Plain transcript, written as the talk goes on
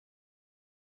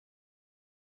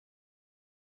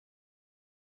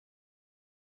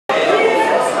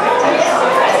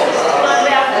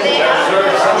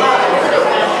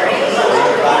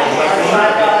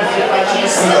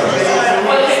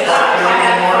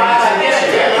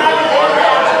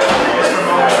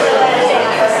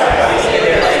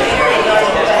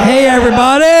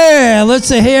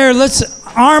let's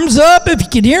arms up if you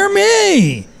can hear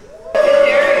me.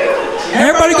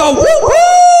 Everybody go, woo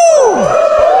woo!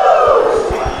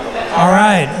 All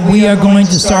right, we are going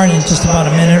to start in just about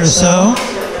a minute or so. A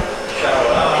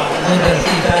little bit of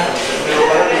feedback.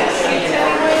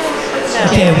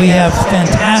 Okay, we have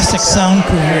fantastic sound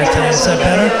crew here today. Is that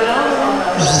better?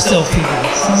 Or is it still feedback?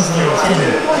 It sounds a little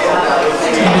tinny.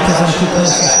 Maybe because I'm too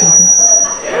close to the speaker.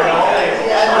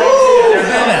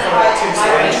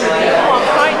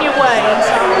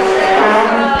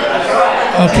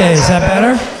 Okay, is that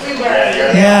better?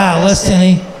 Yeah, less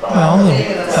tinny. Well, a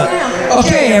little.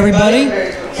 Okay, everybody.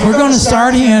 We're going to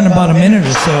start here in about a minute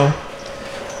or so.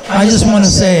 I just want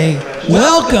to say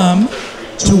welcome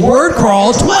to Word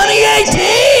Crawl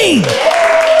 2018!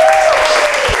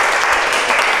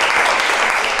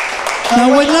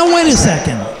 Now wait a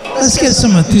second. Let's get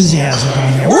some enthusiasm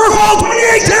going here. Word Crawl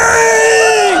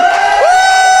 2018! Woo!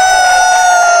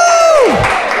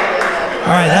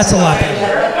 All right, that's a lot better.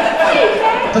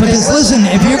 Because listen,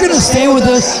 if you're going to stay with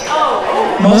us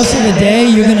most of the day,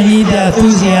 you're going to need that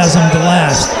enthusiasm to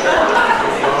last.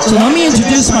 So let me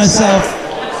introduce myself.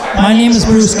 My name is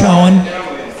Bruce Cohen.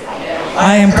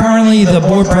 I am currently the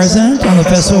board president on the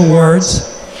Festival of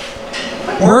Words.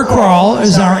 Word Crawl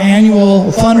is our annual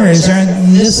fundraiser,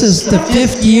 and this is the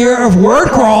 5th year of Word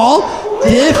Crawl.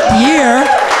 5th year.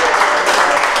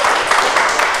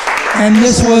 And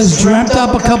this was dreamt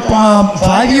up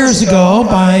 5 years ago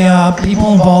by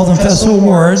people involved in Festival of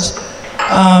Words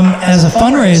as a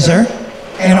fundraiser,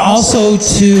 and also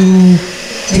to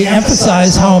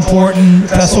emphasize how important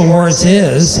Festival of Words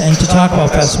is, and to talk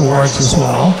about Festival of Words as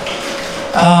well.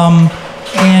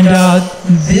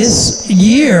 This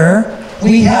year,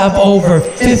 we have over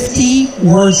 50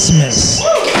 wordsmiths.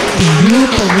 Can you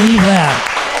believe that?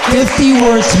 50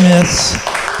 wordsmiths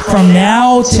from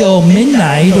now till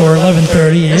midnight or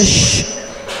 11:30-ish.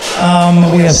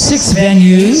 We have 6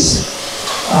 venues,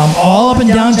 all up and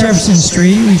down Jefferson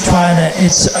Street.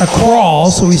 It's a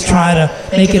crawl, so we try to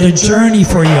make it a journey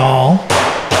for y'all.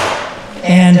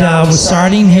 And we're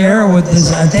starting here with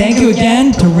this. Thank you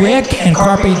again to Rick and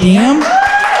Carpe Diem.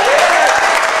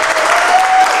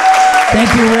 Thank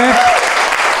you, Rick.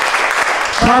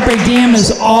 Carpe Diem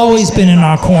has always been in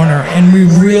our corner, and we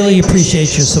really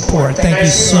appreciate your support. Thank you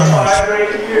so much.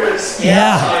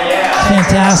 Yeah,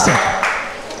 fantastic.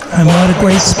 And what a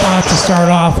great spot to start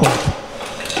off with.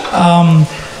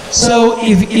 So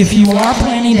if you are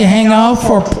planning to hang out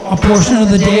for a portion of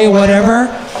the day or whatever,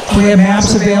 we have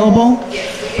maps available.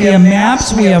 We have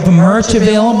maps, we have merch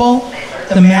available.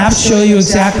 The maps show you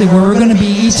exactly where we're going to be.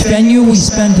 Each venue we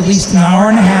spend at least an hour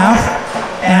and a half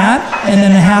at, and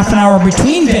then a half an hour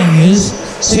between venues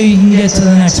so you can get to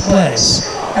the next place.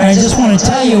 And I just want to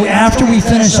tell you, after we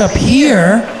finish up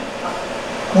here,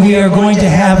 we are going to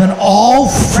have an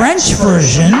all-French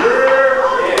version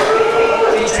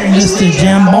featuring Mr.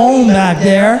 Jambon back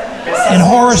there, and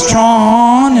Horace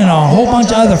Trahan, and a whole bunch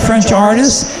of other French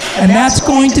artists. And that's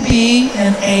going to be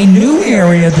in a new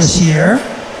area this year,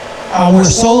 where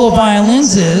Solo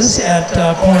Violins is at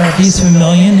corner of East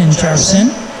Vermilion in Jefferson,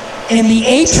 in the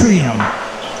atrium.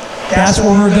 That's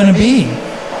where we're going to be.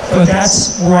 But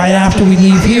that's right after we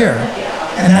leave here.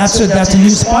 And that's a new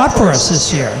spot for us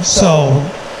this year. So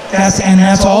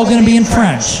that's all going to be in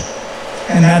French.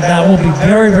 And that will be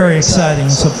very, very exciting.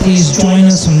 So please join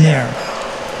us from there.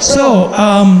 So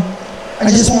I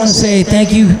just want to say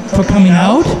thank you for coming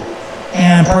out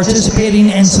and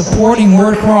participating and supporting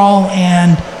Word Crawl.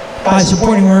 And by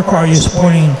supporting Word Crawl, you're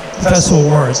supporting the Festival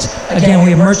of Words. Again,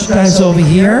 we have merchandise over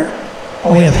here.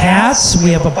 We have hats.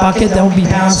 We have a bucket that will be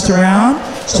passed around.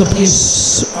 So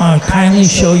please kindly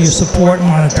show your support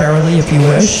monetarily if you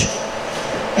wish.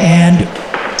 And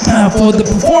for the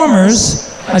performers,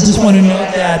 I just want to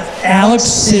note that Alex,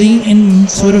 sitting in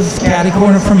sort of catty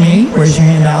corner from me, raise your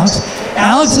hand, Alex.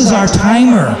 Alex is our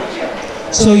timer.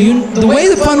 So the way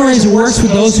the fundraiser works for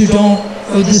those who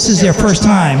this is their first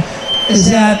time, is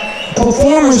that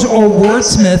performers, or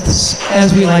wordsmiths,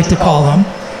 as we like to call them,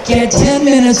 get 10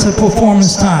 minutes of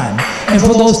performance time. And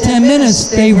for those 10 minutes,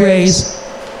 they raise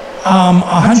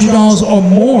 $100 or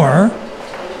more,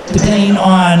 depending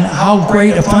on how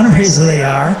great a fundraiser they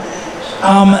are.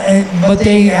 But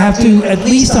they have to at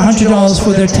least $100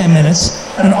 for their 10 minutes.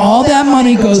 And all that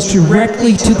money goes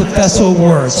directly to the Festival of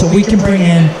Words, so we can bring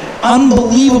in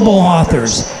unbelievable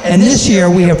authors. And this year,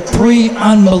 we have 3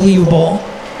 unbelievable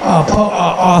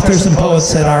authors and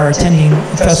poets that are attending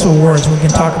the Festival of Words. We can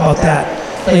talk about that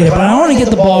later, but I want to get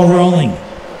the ball rolling.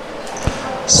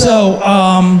 So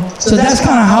that's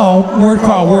kind of how Word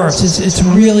Crawl works. It's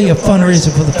really a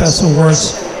fundraiser for the Festival of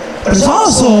Words, but it's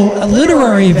also a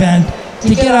literary event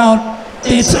to get out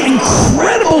it's an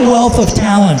incredible wealth of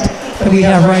talent that we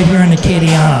have right here in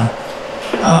Acadiana.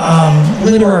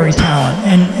 Literary talent,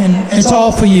 and it's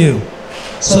all for you.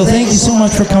 So thank you so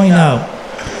much for coming out.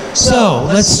 So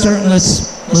let's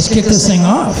kick this thing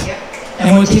off,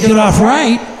 and we'll kick it off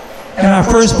right. And our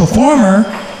first performer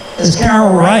is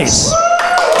Carol Rice.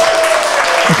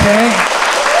 Okay.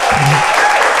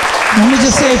 Let me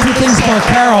just say a few things about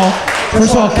Carol.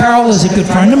 First of all, Carol is a good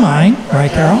friend of mine, right,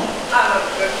 Carol? I'm a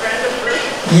good friend of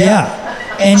hers. Yeah,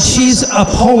 and she's a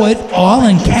poet, all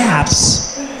in caps.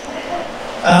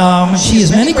 She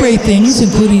has many great things,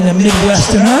 including a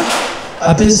Midwesterner,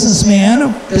 a businessman, a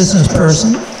business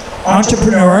person,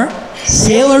 entrepreneur,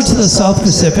 sailor to the South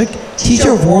Pacific,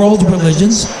 teacher of world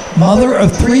religions, mother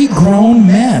of 3 grown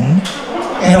men,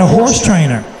 and a horse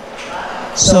trainer.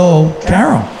 So,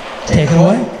 Carol, take it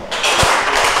away.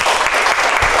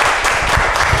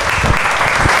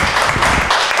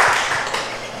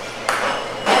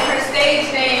 Her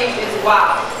stage name is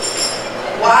Wow.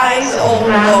 Wise old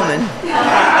woman.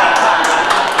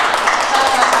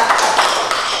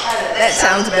 That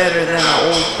sounds better than an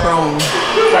old crone.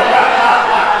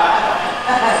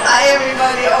 Hi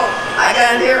everybody. Oh, I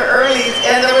got here early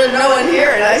and there was no one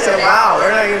here and I said, wow, we're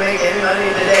not going to make any money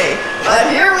today. But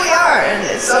here we are and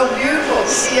it's so beautiful to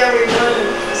see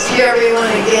everyone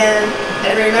again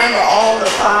and remember all the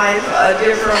 5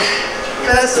 different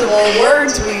festival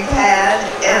words we've had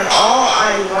and all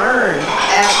I learned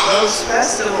at those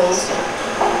festivals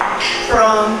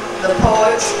from the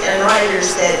poets and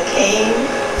writers that came,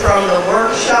 from the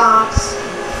workshops,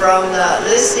 from the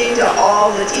listening to all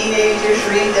the teenagers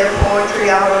read their poetry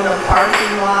out on the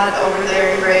parking lot over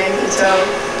there in Grand Coteau.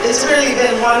 It's really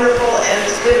been wonderful and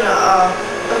it's been a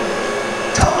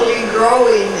totally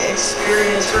growing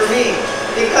experience for me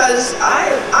because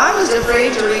I was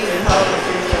afraid to read in public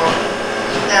before.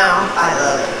 Now I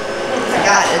love it. I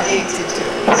got addicted to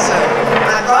it. So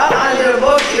I brought my little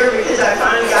book here because I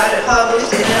finally got it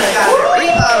published and then I got it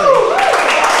republished.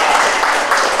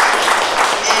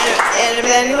 And if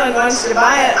anyone wants to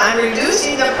buy it, I'm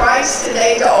reducing the price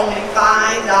today to only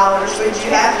 $5, which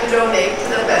you have to donate to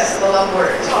the Festival of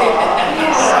Words.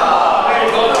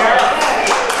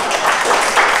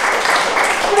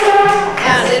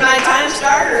 Now, did my time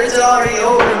start or is it already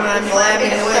over when I'm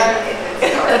blabbing away?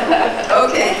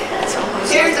 Okay.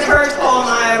 Here's the first poem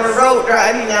I ever wrote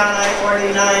driving down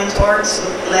I-49 towards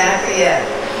Lafayette.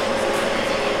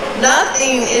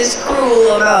 Nothing is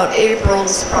cruel about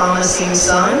April's promising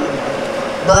sun,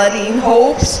 budding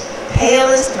hopes,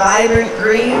 palest vibrant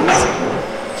greens.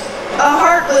 A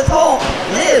heart with hope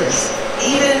lives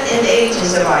even in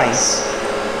ages of ice.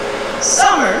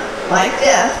 Summer, like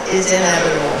death, is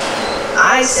inevitable.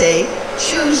 I say,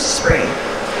 choose spring.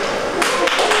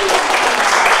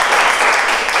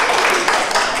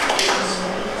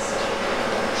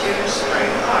 Choose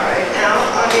spring. All right, now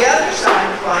on the other side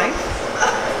of life.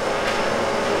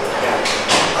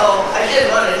 Oh, I did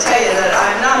want to tell you that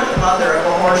I'm not the mother of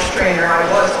a horse trainer. I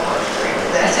was a horse trainer.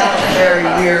 That sounds very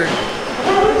weird.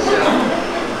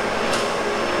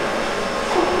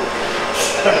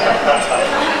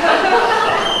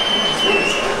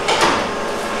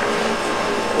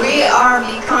 We are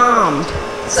becalmed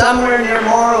somewhere near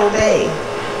Morro Bay.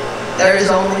 There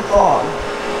is only fog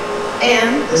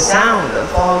and the sound of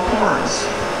fog horns.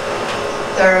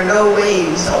 There are no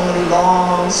waves, only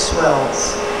long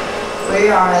swells. We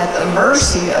are at the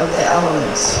mercy of the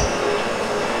elements.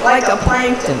 Like a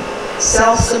plankton,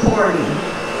 self-supporting,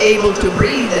 able to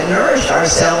breathe and nourish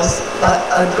ourselves, but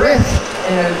adrift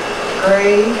in a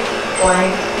gray,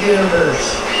 blank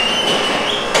universe.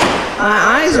 My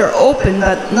eyes are open,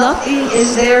 but nothing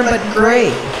is there but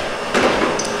gray.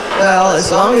 Well, as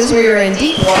long as we are in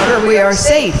deep water, we are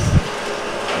safe.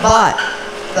 But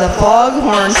the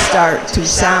foghorns start to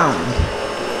sound.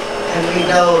 And we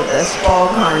know the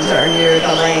foghorns are near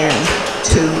the land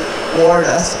to ward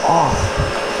us off.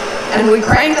 And we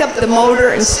crank up the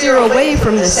motor and steer away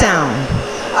from the sound.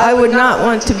 I would not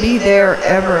want to be there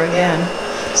ever again.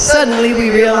 Suddenly we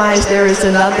realize there is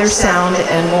another sound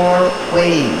and more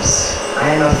waves.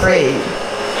 I am afraid.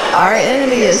 Our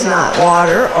enemy is not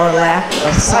water or lack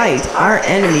of sight. Our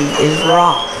enemy is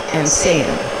rock and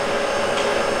sand.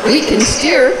 We can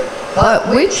steer, but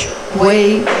which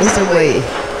way is the way?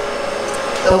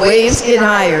 The waves get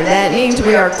higher. That means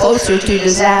we are closer to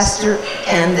disaster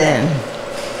and then.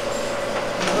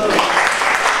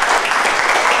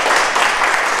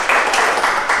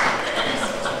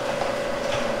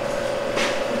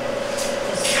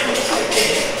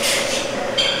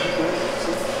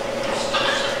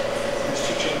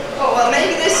 Oh, well,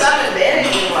 maybe this sun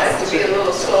advantage would like to be a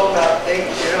little slow about things,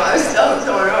 you know. I was telling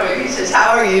someone earlier, he says,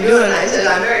 how are you doing? I said,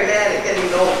 I'm very bad at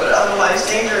getting old, but otherwise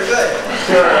things are good.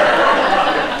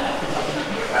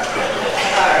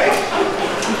 All right.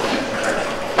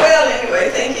 Well, anyway,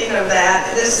 thinking of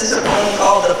that, this is a poem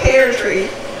called The Pear Tree.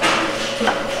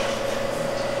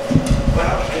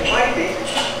 Well, it might be.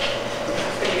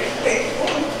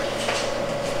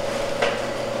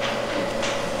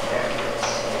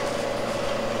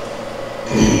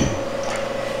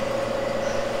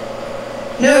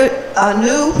 A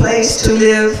new place to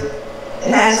live.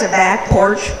 It has a back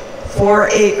porch, 4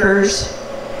 acres.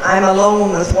 I'm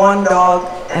alone with 1 dog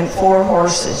and 4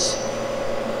 horses.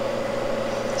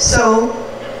 So,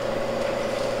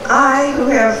 I who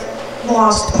have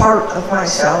lost part of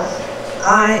myself,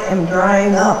 I am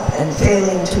drying up and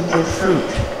failing to give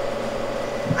fruit.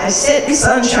 I sit in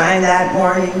sunshine that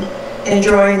morning,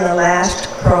 enjoying the last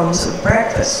crumbs of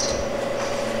breakfast.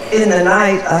 In the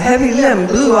night, a heavy limb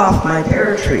blew off my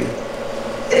pear tree.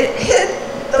 It hit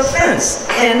the fence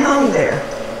and hung there,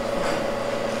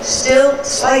 still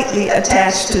slightly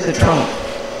attached to the trunk.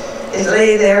 It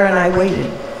lay there and I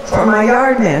waited for my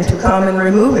yard man to come and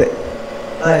remove it,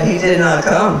 but he did not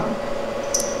come.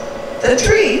 The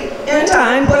tree, in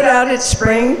time, put out its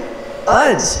spring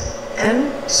buds,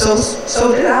 and so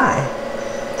did I.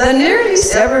 The nearly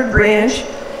severed branch,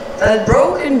 the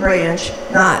broken branch,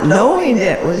 not knowing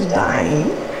it was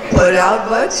dying, put out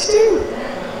buds too.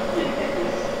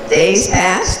 Days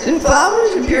passed and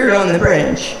flowers appeared on the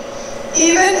branch.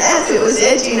 Even as it was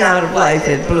edging out of life,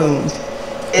 it bloomed.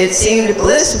 It seemed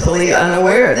blissfully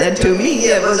unaware that to me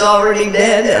it was already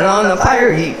dead and on the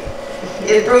fire heap.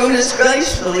 It bloomed as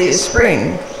gracefully as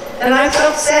spring, and I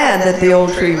felt sad that the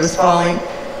old tree was falling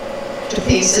to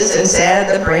pieces and sad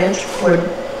the branch would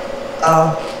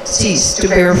cease to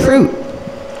bear fruit.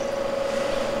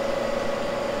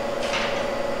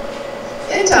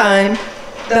 In time,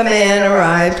 the man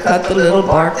arrived, cut the little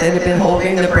bark that had been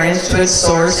holding the branch to its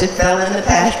source. It fell in the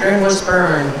pasture and was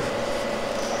burned.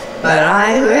 But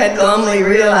I, who had glumly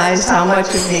realized how much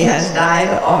of me has died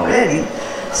already,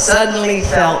 suddenly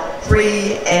felt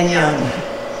free and young.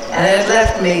 And it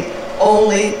left me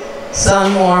only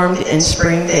sun-warmed in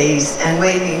spring days and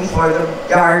waiting for the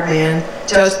yard man,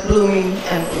 just blooming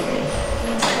and blooming.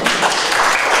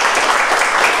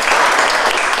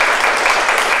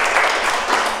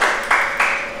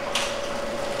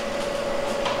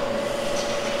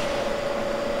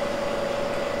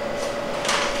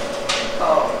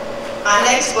 My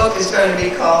next book is going to be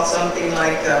called something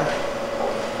like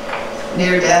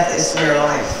Near Death is Near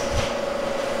Life,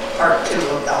 Part 2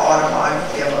 of the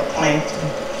Autobiography of a Plankton.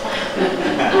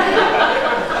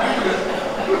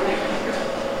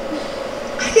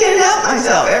 I can't help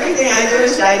myself. Everything I do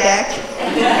is didactic.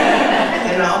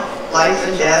 You know, life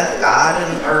and death, God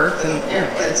and earth, and you know,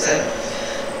 it's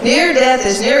near death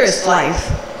is nearest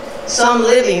life. Some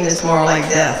living is more like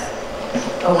death.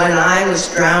 But when I was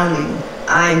drowning,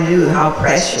 I knew how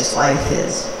precious life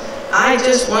is. I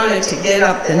just wanted to get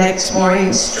up the next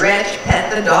morning, stretch, pet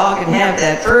the dog, and have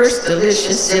that first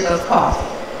delicious sip of coffee.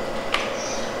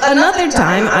 Another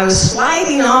time, I was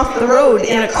sliding off the road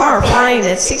in a car flying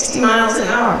at 60 miles an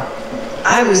hour.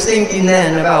 I was thinking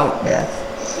then about death.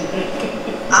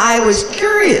 I was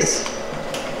curious.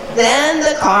 Then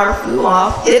the car flew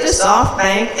off, hit a soft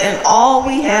bank, and all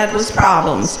we had was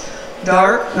problems.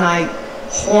 Dark night,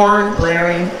 horn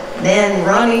blaring, men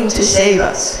running to save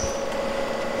us.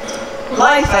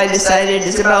 Life, I decided,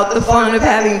 is about the fun of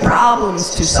having problems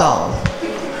to solve.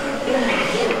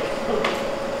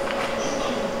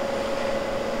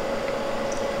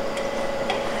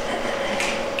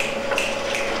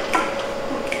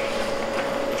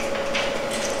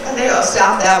 I think I'll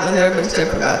stop that one there, but I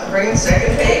forgot to bring the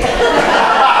second page.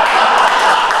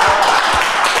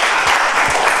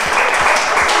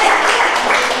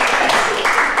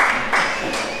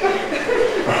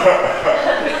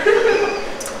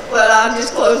 I'll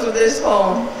just close with this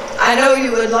poem. I know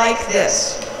you would like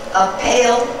this. A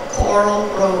pale coral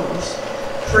rose,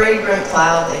 fragrant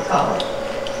cloud they call it.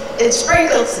 It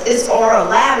sprinkles its aura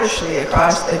lavishly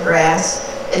across the grass.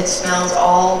 It smells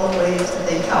all the way to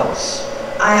the house.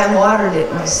 I have watered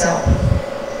it myself.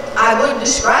 I would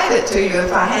describe it to you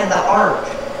if I had the art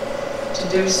to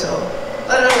do so.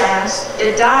 But alas,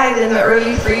 it died in the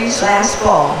early freeze last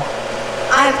fall.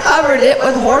 I've covered it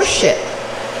with horse shit.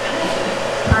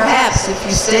 Perhaps if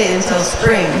you stay until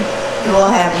spring, you will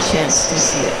have a chance to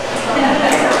see it.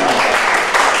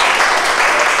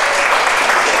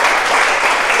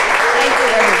 Thank you,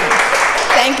 everyone.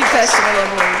 Thank you, Festival of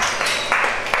Words.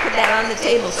 Put that on the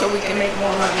table so we can make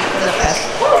more money for the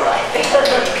festival.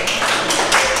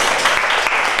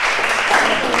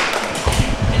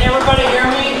 everybody hear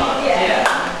me? Yeah.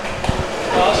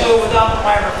 I'll do it without the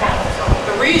microphone.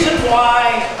 The reason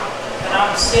why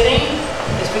I'm sitting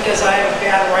is because I have a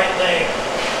bad right leg.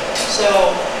 So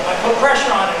if I put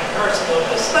pressure on it, it hurts a little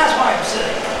bit. So that's why I'm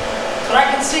sitting. But I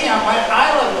can see on my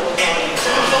eye level is going to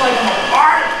I feel like I'm a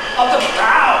part of the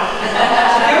crowd.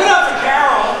 So give it up for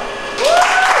Carol.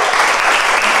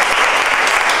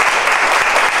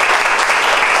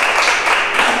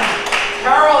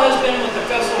 Carol has been with the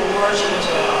Festival Awards. She was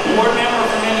a board member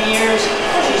for many years.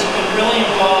 She's been really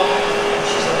involved.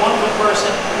 She's a wonderful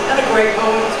person and a great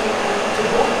poet.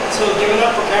 So give it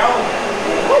up for Carol.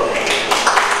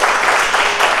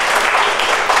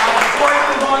 Before I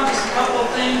move on, just a couple of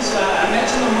things. I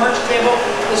mentioned the merch table.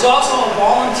 There's also a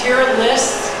volunteer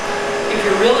list if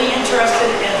you're really interested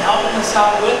in helping us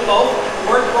out with both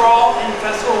Word Crawl and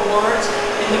Festival Awards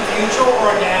in the future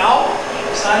or now.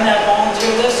 Sign that volunteer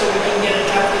list so we can get in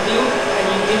touch with you and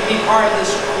you can be part of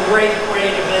this great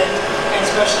event, and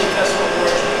especially Festival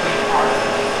Awards you can be part of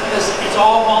it. Because it's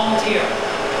all volunteer.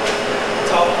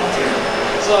 It's all volunteer.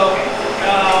 So,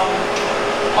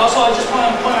 also I just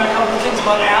want to point out a couple of things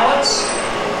about Alex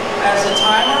as a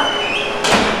timer.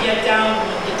 When you get down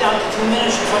to 2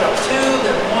 minutes, you put up 2,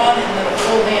 then 1, and then a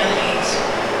full hand 8.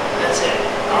 That's it.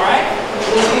 All right?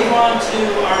 Let's move on to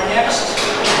our next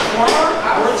performer,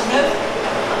 wordsmith,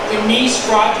 Denise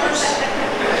Rogers.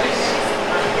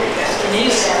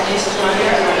 Denise is not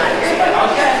here.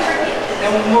 Okay.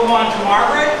 Then we'll move on to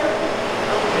Margaret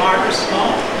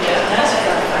Simone. Yes.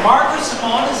 Margaret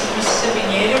Simone is a Mississippi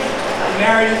native,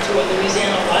 married into a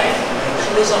Louisiana life. She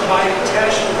lives on Bayou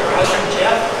Teche with her husband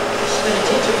Jeff. She's been a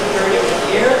teacher for 30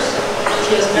 years.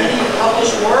 She has many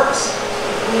published works,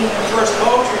 including her first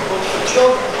poetry book for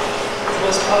children,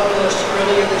 which was published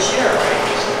earlier this year, right?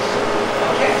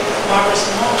 Okay, Margaret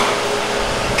Simone.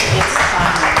 It's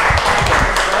Simon.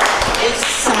 It's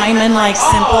Simon, like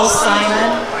simple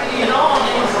Simon. You know the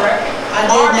name correct? I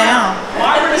did now.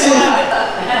 Margaret Simone.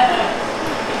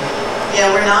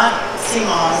 Yeah, we're not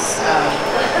Simons.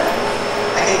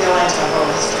 I could go into a whole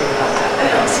history about that.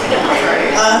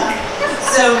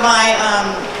 So my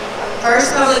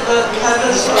first public book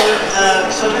published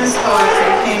children's poetry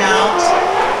came out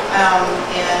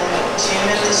in June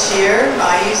of this year,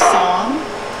 Bayou Song.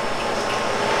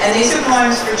 And these are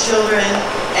poems for children,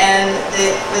 and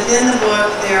within the book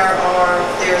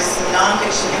there's some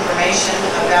nonfiction information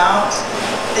about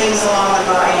things along the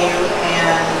bayou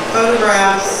and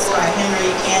photographs by Henry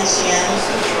Canchian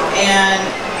and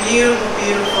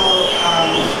beautiful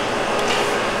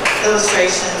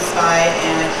illustrations by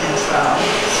Anna Cantrell.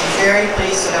 I'm very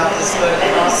pleased about this book.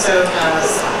 It also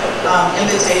has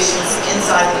invitations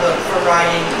inside the book for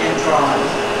writing and drawing.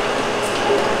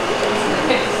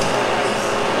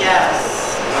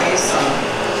 Yes, Bayou Song.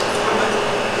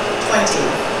 20.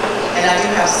 And I do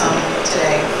have some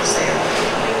today for sale.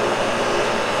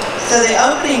 So the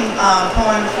opening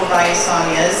poem for Bayou Song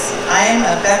is, I am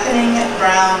a beckoning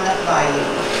brown bayou.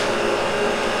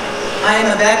 I am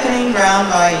a beckoning brown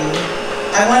bayou.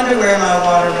 I wonder where my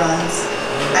water runs.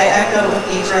 I echo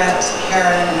egret,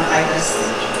 heron, and ibis.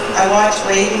 I watch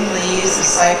waving leaves of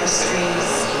cypress trees.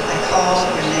 I call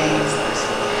your name.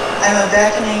 I'm a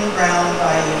beckoning brown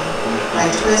bayou. I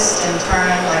twist and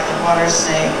turn like a water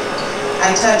snake.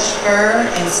 I touch fur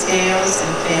and scales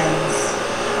and fins.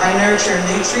 I nurture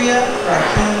nutria,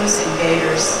 raccoons, and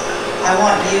gators. I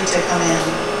want you to come in.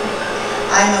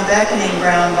 I'm a beckoning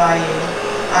brown bayou.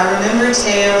 I remember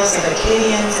tales of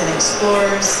Acadians and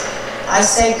explorers. I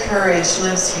say courage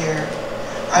lives here.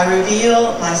 I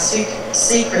reveal my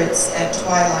secrets at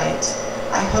twilight.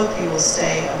 I hope you will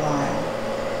stay a while.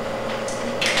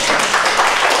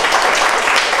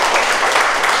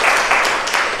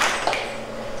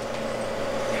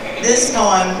 This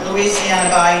poem, Louisiana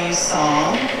Bayou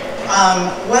Song,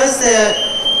 was the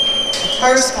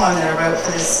first poem that I wrote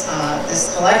for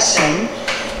this collection,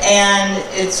 and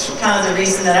it's kind of the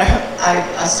reason that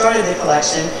I started the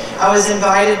collection. I was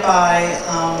invited by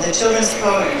the children's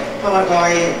poet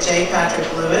laureate J. Patrick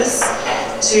Lewis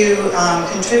to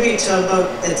contribute to a book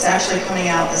that's actually coming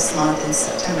out this month in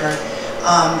September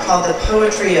called The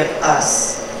Poetry of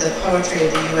Us, the Poetry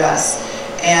of the U.S.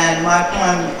 And my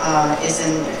poem is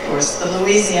in, of course, the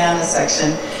Louisiana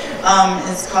section.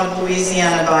 It's called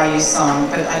Louisiana Bayou Song,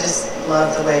 but I just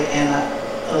love the way Anna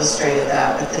illustrated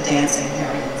that with the dancing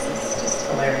herons. It's just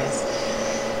hilarious.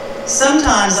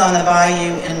 Sometimes on the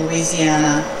bayou in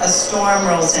Louisiana, a storm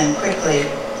rolls in quickly.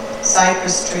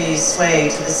 Cypress trees sway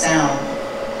to the sound.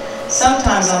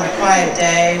 Sometimes on a quiet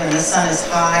day when the sun is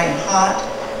high and hot,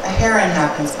 a heron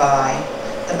happens by.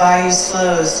 The bayou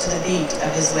slows to the beat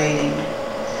of his waiting.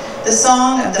 The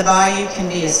song of the bayou can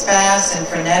be as fast and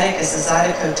frenetic as the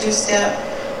Zydeco two-step,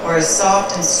 or as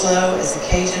soft and slow as the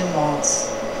Cajun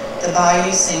waltz. The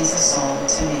bayou sings a song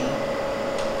to me.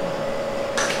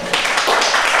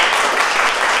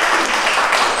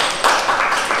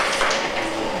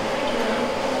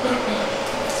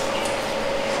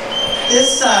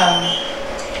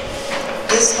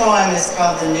 This poem is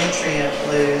called the Nutria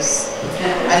Blues.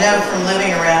 I know from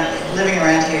living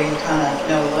around here, you kind of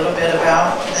know a little bit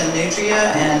about the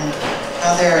nutria and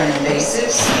how they're an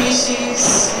invasive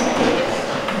species.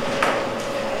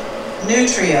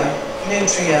 Nutria,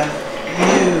 nutria,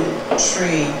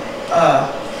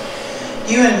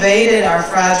 you invaded our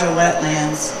fragile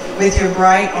wetlands with your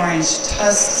bright orange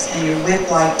tusks and your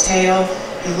whip-like tail.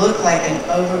 You look like an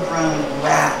overgrown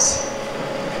rat.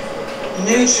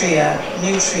 Nutria,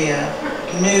 nutria,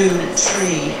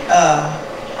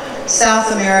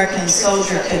 South American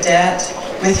soldier cadet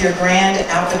with your grand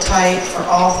appetite for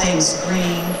all things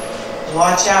green.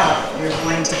 Watch out, you're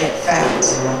going to get fat.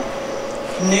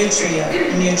 Nutria,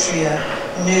 nutria,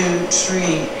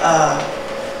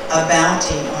 a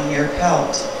bounty on your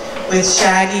pelt with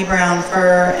shaggy brown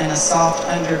fur and a soft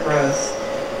undergrowth.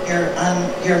 You're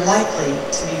likely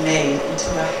to be made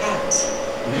into a hat.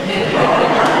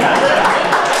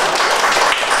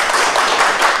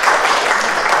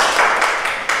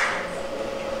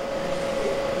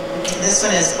 This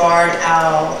one is Barred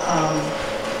Owl. I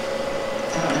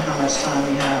don't know how much time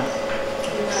we have.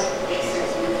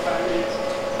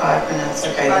 5 minutes,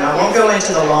 okay. Then I won't go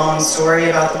into the long story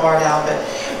about the barred owl, but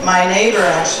my neighbor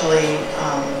actually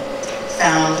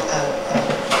found an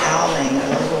owling, a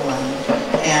little one,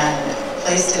 and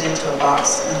placed it into a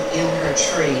box in her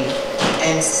tree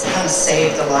and kind of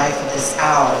saved the life of this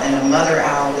owl, and a mother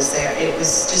owl was there. It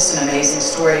was just an amazing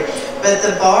story. But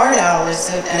the barred owl is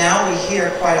an owl we hear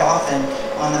quite often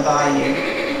on the bayou.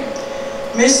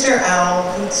 Mr. Owl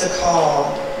hoots a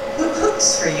call. Who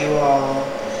cooks for you all?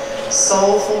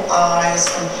 Soulful eyes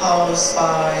from hollow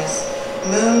spies.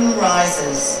 Moon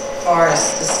rises,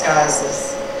 forest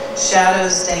disguises.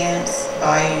 Shadows dance,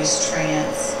 bayous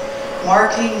trance.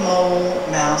 Marking mole,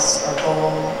 mouse, or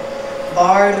bull.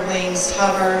 Barred wings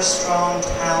hover, strong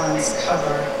talons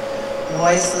cover.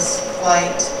 Noiseless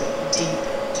flight, deep,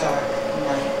 dark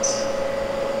night.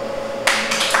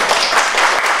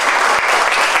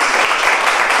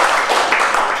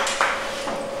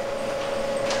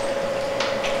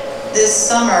 This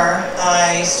summer,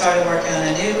 I started working on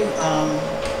a new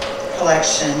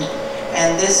collection,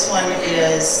 and this one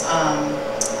is,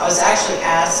 I was actually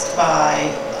asked by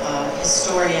a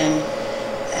historian,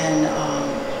 and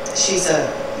she's a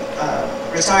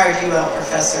retired UL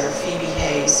professor, Phoebe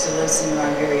Hayes, who lives in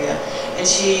Liberia, and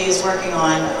she is working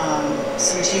on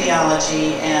some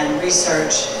genealogy and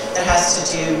research that has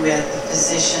to do with the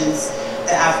physicians,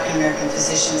 the African-American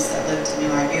physicians that lived in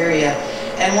New Iberia.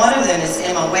 And one of them is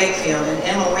Emma Wakefield, and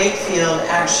Emma Wakefield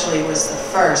actually was the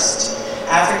first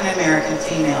African-American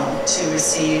female to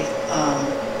receive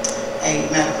a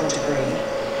medical degree.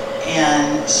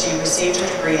 And she received her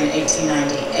degree in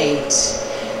 1898.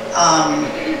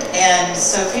 And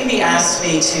so Phoebe asked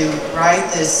me to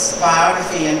write this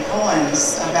biography and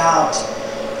poems about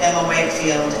Emma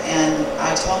Wakefield, and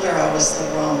I told her I was the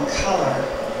wrong color.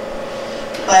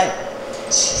 But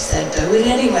she said, do it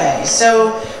anyway.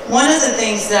 So one of the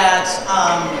things that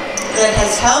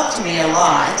has helped me a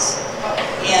lot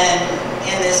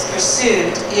in this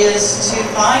pursuit is to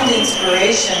find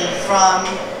inspiration from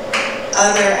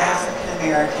other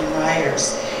African-American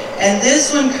writers. And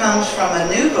this one comes from a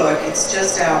new book. It's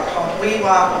just out called We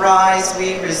Rise,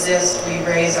 We Resist, We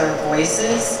Raise Our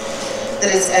Voices,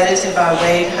 that is edited by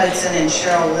Wade Hudson and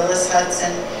Cheryl Willis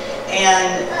Hudson.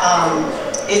 And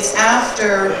it's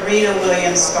after Rita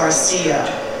Williams Garcia,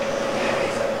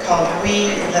 called We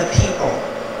the People.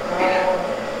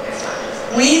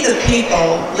 We the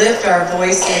people lift our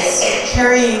voices,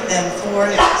 carry them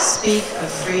forth, speak of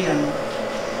freedom.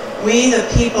 We the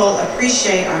people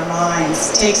appreciate our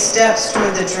minds, take steps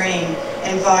toward the dream,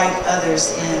 invite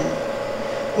others in.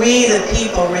 We the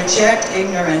people reject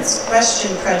ignorance,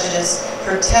 question prejudice,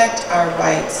 protect our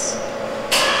rights.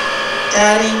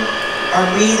 Daddy, are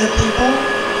we the people?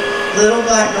 Little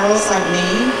black girls like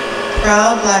me?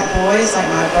 Proud black boys like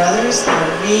my brothers? Are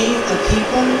we the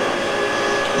people?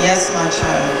 Yes, my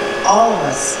child, all of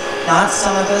us, not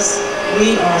some of us.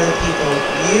 We are the people,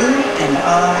 you and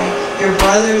I, your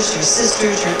brothers, your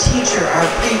sisters, your teacher, our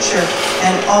preacher,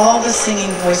 and all the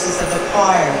singing voices of the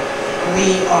choir.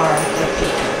 We are the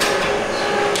people.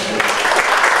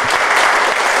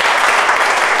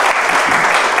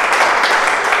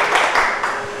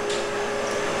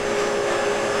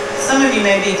 Some of you you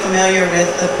may be familiar with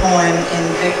the poem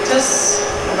Invictus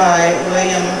by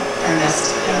William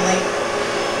Ernest Henley.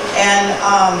 And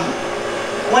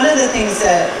one of the things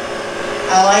that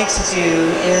I like to do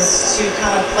is to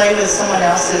kind of play with someone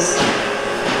else's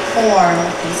form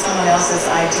and someone else's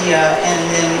idea and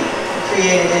then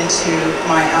create it into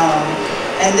my own.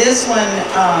 And this one,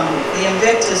 the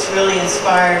Invictus, really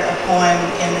inspired a poem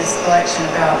in this collection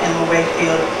about Emma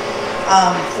Wakefield.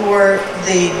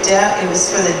 It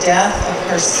was for the death of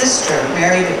her sister,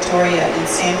 Mary Victoria, in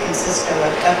San Francisco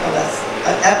of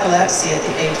epilepsy at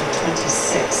the age of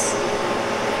 26.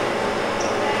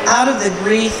 Out of the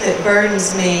grief that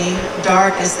burdens me,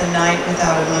 dark as the night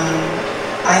without a moon,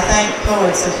 I thank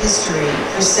poets of history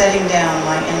for setting down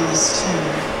my endless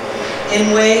tune.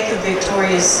 In wake of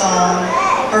Victoria's song,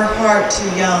 her heart too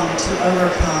young to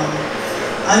overcome.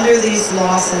 Under these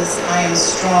losses, I am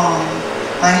strong.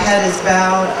 My head is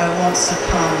bowed, I won't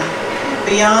succumb.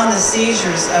 Beyond the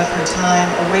seizures of her time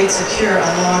awaits a cure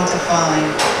I long to find,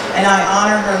 and I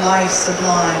honor her life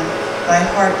sublime by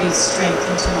heartbeat's strength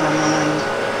into my mind.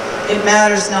 It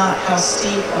matters not how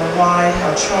steep or wide,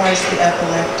 how charged the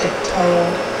epileptic toll.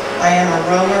 I am a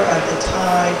rower of the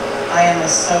tide, I am a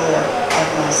sower of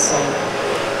my soul.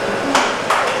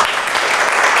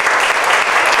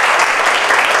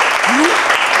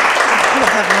 You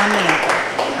have 1 minute.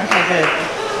 Okay, good.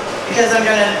 Because I'm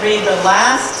going to read the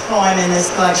last poem in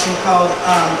this collection called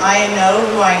I Know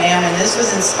Who I Am, and this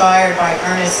was inspired by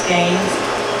Ernest Gaines,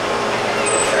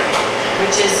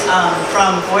 which is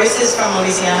from Voices from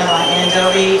Louisiana by Ann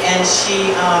Dobie, and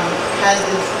she has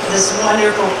this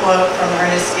wonderful quote from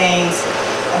Ernest Gaines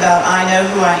about I know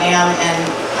who I am, and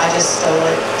I just stole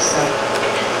it, so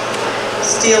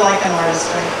steal like an artist,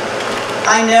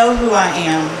 right? I know who I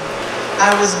am.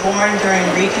 I was born during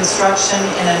Reconstruction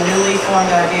in a newly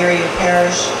formed Iberia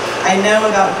parish. I know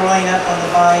about growing up on the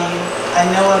bayou. I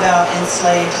know about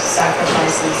enslaved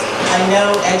sacrifices. I know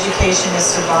education is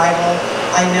survival.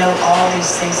 I know all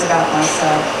these things about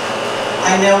myself.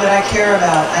 I know what I care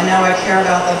about. I know I care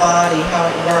about the body, how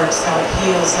it works, how it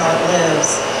heals, how it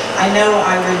lives. I know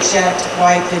I reject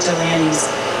white vigilantes.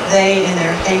 They, in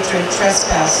their hatred,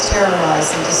 trespass, terrorize,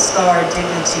 and discard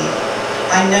dignity.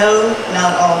 I know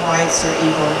not all whites are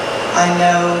evil. I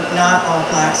know not all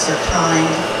blacks are kind.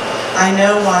 I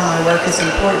know why my work is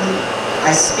important.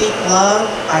 I speak love.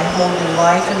 I hold new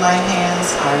life in my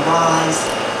hands. I rise.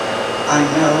 I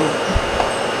know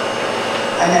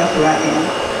who I am.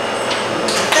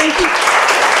 Thank you.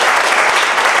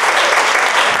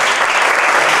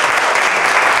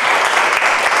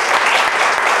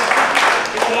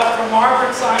 Give it up for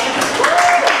Margaret Simon.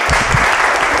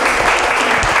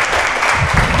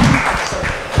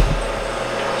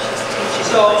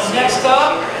 So next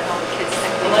up,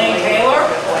 Elaine Taylor.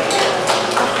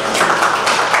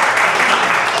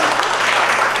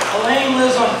 Elaine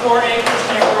lives on 4 acres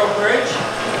near Grove Bridge,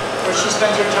 where she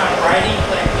spends her time writing,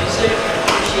 playing music, and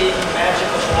appreciating the magic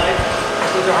of life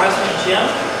with her husband Jim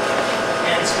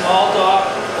and small dog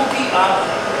Pookie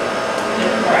Odwin.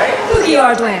 Right? Pookie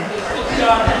Odwin. Pookie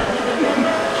Odwin.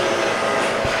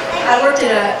 I worked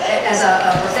as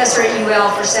a professor at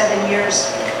UL for 7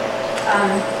 years.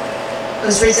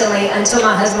 Most recently, until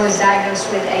my husband was diagnosed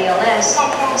with ALS,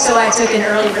 so I took an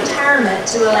early retirement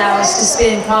to allow us to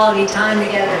spend quality time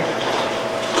together.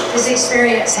 This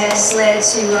experience has led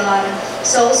to a lot of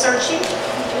soul searching,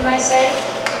 you might say,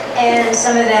 and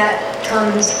some of that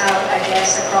comes out, I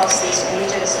guess, across these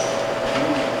pages.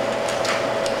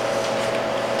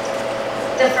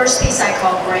 The first piece I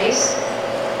call Grace.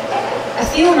 I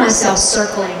feel myself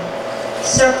circling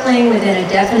within a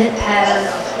definite pattern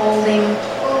of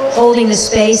holding the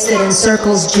space that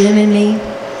encircles Jim and me,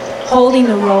 holding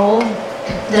the role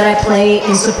that I play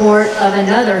in support of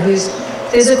another whose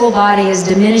physical body is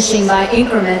diminishing by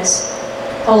increments,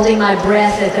 holding my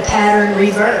breath at the pattern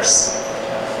reverse,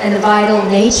 and the vital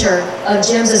nature of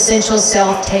Jim's essential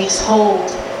self takes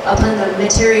hold upon the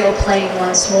material plane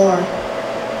once more.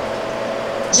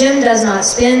 Jim does not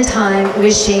spend time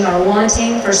wishing or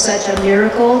wanting for such a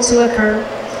miracle to occur.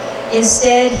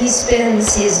 Instead, he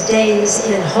spends his days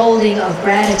in holding of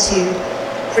gratitude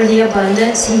for the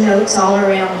abundance he notes all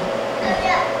around.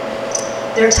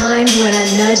 There are times when I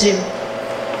nudge him.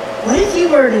 What if you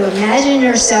were to imagine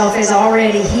yourself as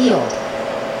already healed?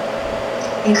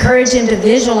 Encourage him to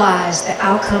visualize the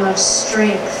outcome of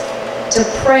strength, to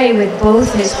pray with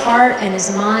both his heart and his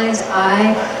mind's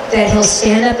eye that he'll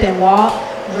stand up and walk,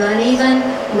 run even,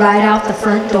 right out the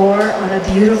front door on a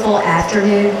beautiful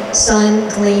afternoon, sun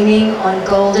gleaming on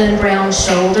golden brown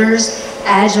shoulders,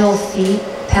 agile feet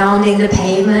pounding the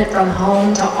pavement from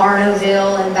home to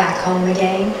Arnoville and back home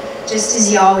again. just as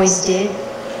he always did.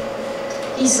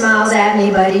 He smiles at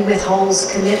me, but he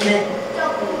withholds commitment.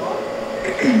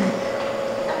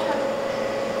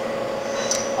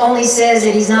 Only says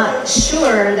that he's not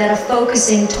sure that a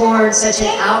focusing towards such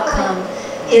an outcome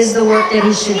is the work that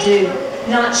he should do.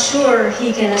 Not sure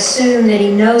he can assume that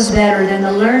he knows better than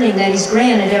the learning that he's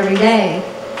granted every day.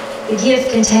 The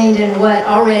gift contained in what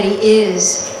already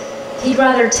is. He'd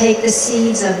rather take the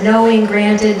seeds of knowing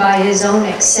granted by his own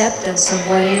acceptance of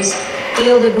what is,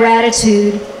 feel the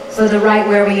gratitude for the right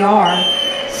where we are,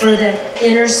 for the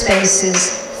inner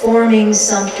spaces, forming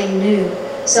something new,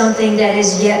 something that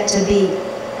is yet to be,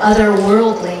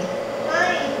 otherworldly,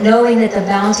 knowing that the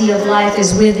bounty of life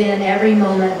is within every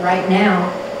moment right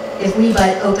now, if we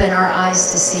but open our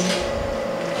eyes to see.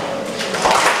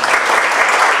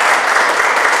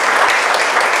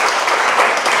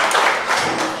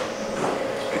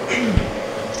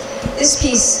 This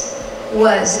piece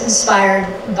was inspired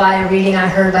by a reading I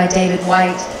heard by David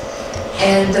White,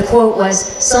 and the quote was,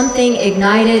 "Something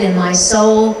ignited in my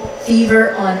soul,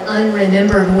 fever on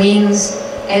unremembered wings,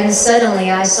 and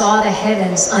suddenly I saw the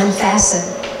heavens unfasten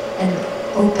and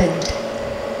opened."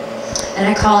 And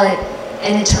I call it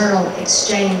an eternal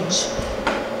exchange.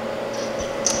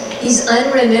 These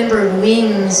unremembered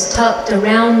wings tucked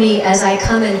around me as I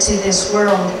come into this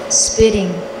world,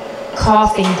 spitting,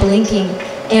 coughing, blinking,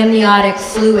 amniotic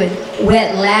fluid,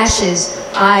 wet lashes,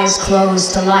 eyes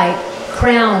closed to light,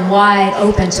 crown wide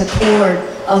open to cord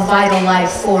of vital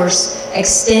life force,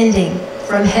 extending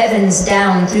from heavens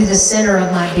down through the center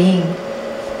of my being.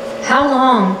 How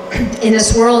long in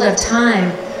this world of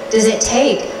time does it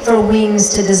take for wings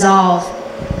to dissolve,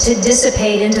 to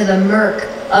dissipate into the murk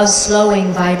of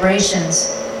slowing vibrations,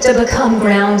 to become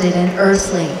grounded and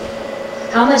earthly?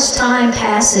 How much time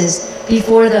passes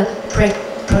before the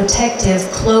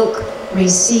protective cloak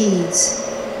recedes?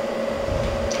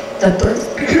 The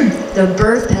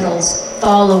birth petals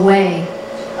fall away,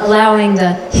 allowing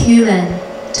the human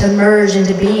to merge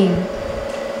into being.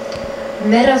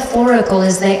 Metaphorical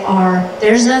as they are,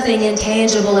 there's nothing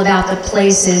intangible about the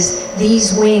places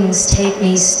these wings take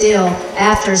me still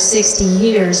after 60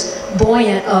 years,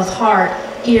 buoyant of heart,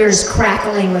 ears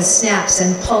crackling with snaps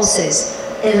and pulses,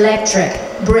 electric,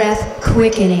 breath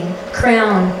quickening,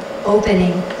 crown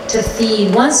opening to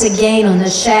feed once again on the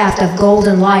shaft of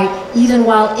golden light, even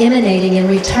while emanating in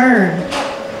return.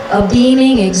 A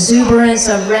beaming exuberance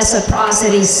of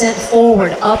reciprocity sent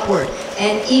forward, upward,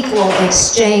 and equal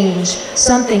exchange,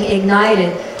 something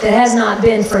ignited that has not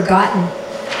been forgotten,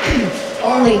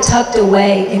 only tucked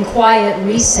away in quiet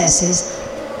recesses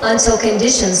until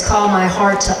conditions call my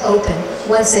heart to open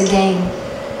once again,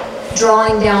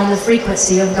 drawing down the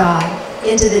frequency of God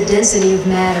into the density of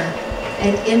matter,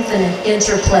 an infinite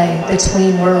interplay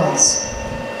between worlds.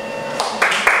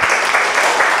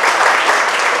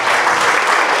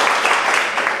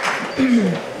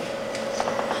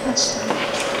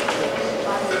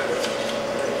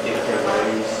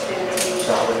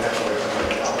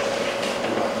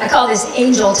 I call this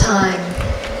angel time.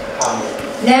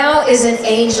 Now is an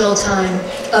angel time.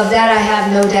 Of that I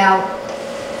have no doubt.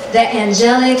 The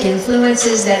angelic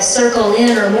influences that circle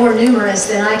in are more numerous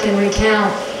than I can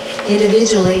recount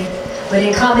individually, but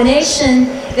in combination,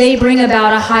 they bring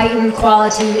about a heightened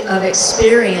quality of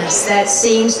experience that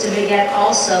seems to beget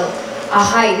also a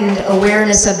heightened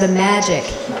awareness of the magic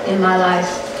in my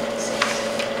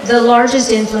life. The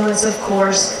largest influence, of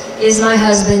course, is my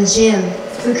husband, Jim,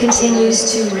 who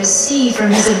continues to receive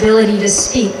from his ability to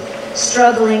speak,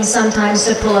 struggling sometimes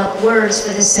to pull up words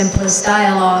for the simplest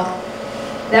dialogue.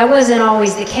 That wasn't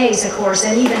always the case, of course,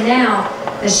 and even now,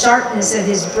 the sharpness of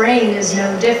his brain is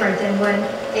no different than when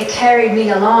it carried me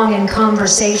along in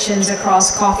conversations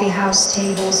across coffee house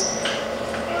tables,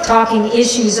 talking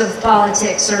issues of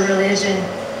politics or religion,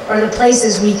 or the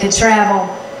places we could travel,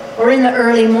 or in the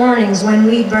early mornings when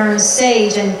we'd burn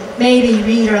sage and maybe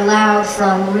read aloud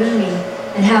from Rumi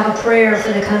and have a prayer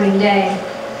for the coming day.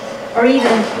 Or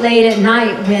even late at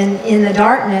night when, in the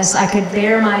darkness, I could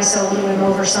bare my soul to him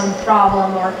over some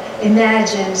problem or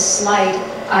imagined slight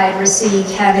I'd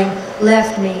received having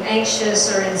left me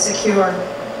anxious or insecure.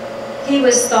 He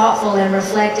was thoughtful and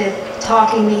reflective,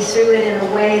 talking me through it in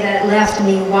a way that left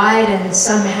me widened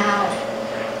somehow.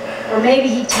 Or maybe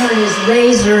he turned his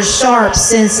razor-sharp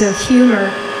sense of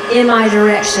humor in my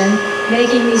direction,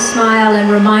 making me smile and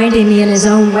reminding me in his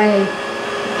own way,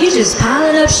 "You're just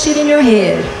piling up shit in your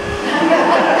head."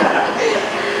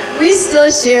 We still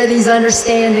share these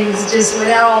understandings just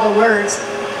without all the words,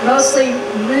 mostly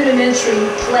rudimentary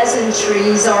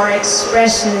pleasantries or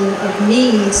expression of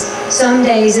needs. Some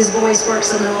days his voice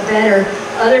works a little better.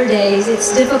 Other days it's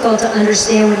difficult to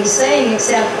understand what he's saying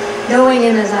except Knowing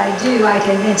him as I do, I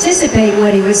can anticipate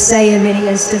what he would say in many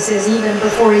instances, even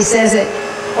before he says it,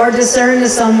 or discern the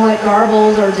somewhat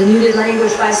garbled or denuded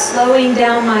language by slowing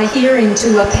down my hearing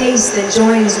to a pace that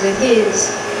joins with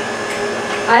his.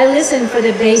 I listen for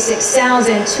the basic sounds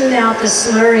and tune out the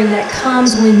slurring that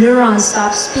comes when neurons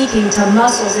stop speaking to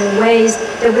muscles in ways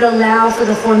that would allow for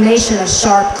the formation of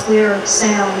sharp, clear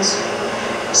sounds.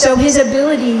 So his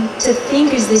ability to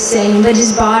think is the same, but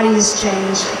his body has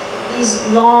changed. These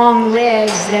long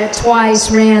legs that twice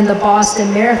ran the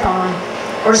Boston Marathon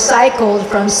or cycled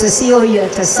from Cecilia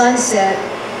to Sunset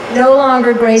no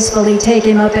longer gracefully take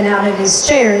him up and out of his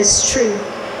chair, it's true.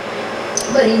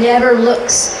 But he never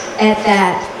looks at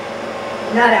that,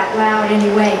 not out loud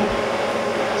anyway.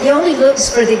 He only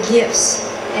looks for the gifts,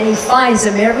 and he finds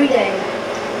them every day.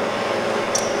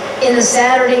 In the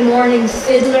Saturday morning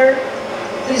fiddler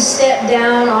who stepped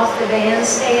down off the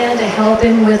bandstand to help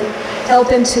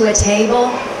him to a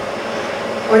table,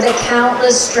 or the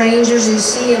countless strangers who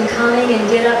see him coming and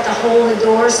get up to hold the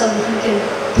door so that he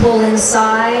can pull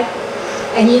inside.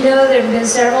 And you know, there have been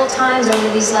several times over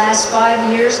these last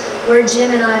 5 years where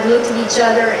Jim and I have looked at each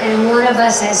other and one of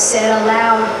us has said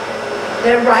aloud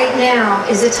that right now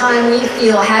is a time we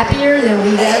feel happier than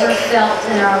we've ever felt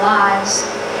in our lives.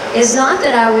 It's not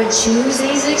that I would choose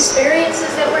these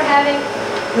experiences that we're having,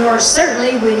 nor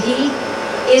certainly would he.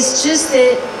 It's just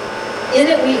that in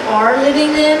that we are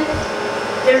living them,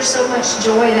 there's so much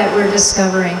joy that we're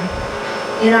discovering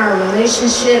in our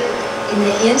relationship, in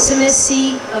the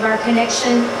intimacy of our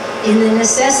connection, in the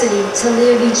necessity to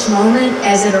live each moment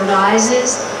as it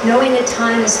arises, knowing that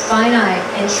time is finite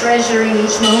and treasuring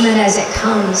each moment as it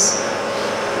comes.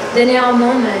 The now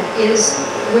moment is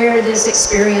where this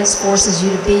experience forces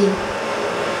you to be.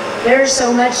 There's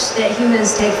so much that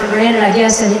humans take for granted, I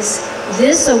guess, and it's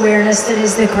this awareness that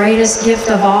is the greatest gift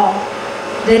of all.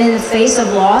 That in the face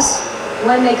of loss,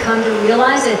 one may come to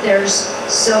realize that there's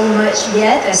so much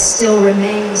yet that still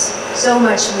remains, so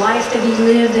much life to be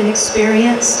lived and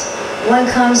experienced. One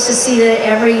comes to see that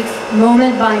every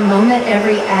moment by moment,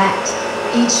 every act,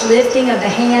 each lifting of the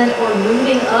hand or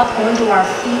moving up onto our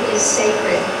feet is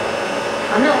sacred.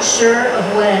 I'm not sure of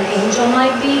what an angel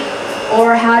might be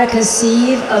or how to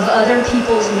conceive of other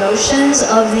people's notions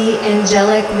of the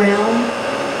angelic realm,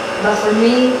 but for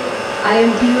me, I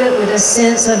imbue it with a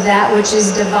sense of that which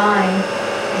is divine,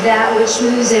 that which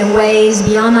moves in ways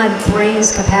beyond my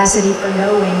brain's capacity for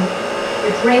knowing.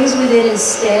 It brings with it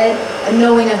instead a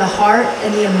knowing of the heart and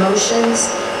the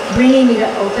emotions, bringing me to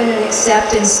open and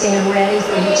accept and stand ready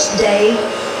for each day,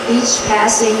 each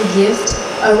passing gift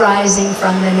arising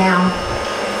from the now.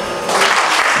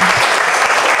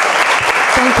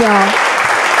 Thank y'all.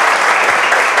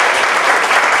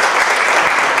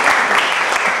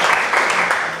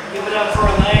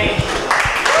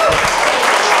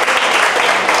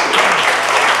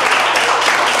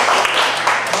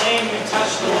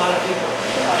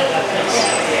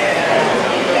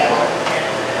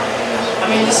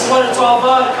 This is what it's all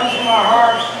about. It comes from our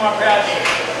hearts, from our passion.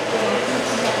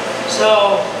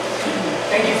 So,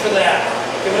 thank you for that.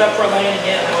 Give it up for Elaine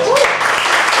again.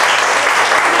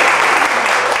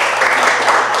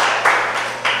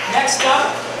 Next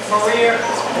up, Maria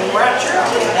Ratcher.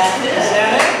 Is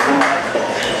that it?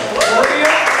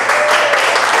 Maria.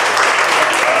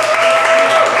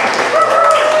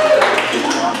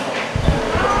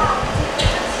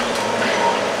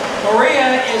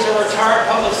 Maria is a retired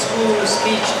public school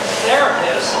speech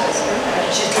therapist,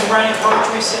 and she's been writing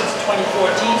poetry since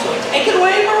 2014, so take it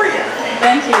away, Maria.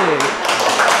 Thank you.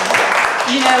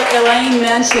 You know, Elaine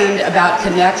mentioned about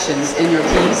connections in your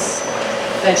piece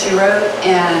that you wrote,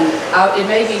 and it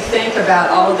made me think about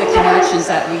all of the connections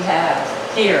that we have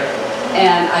here.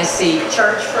 And I see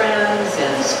church friends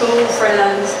and school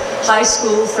friends, high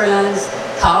school friends,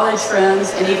 college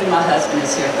friends, and even my husband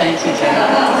is here. Thank you,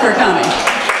 Jenna, for coming.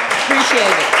 Appreciate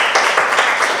it.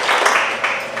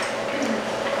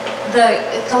 The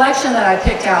collection that I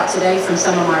picked out today from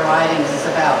some of my writings is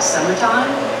about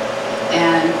summertime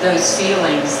and those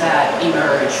feelings that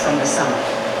emerge from the summer.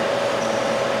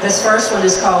 This first one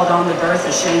is called On the Birth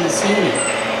of Seamus Heaney.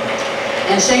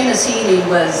 And Seamus Heaney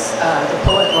was the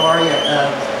poet laureate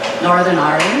of Northern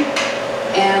Ireland.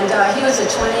 And he was a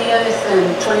 20th and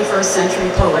 21st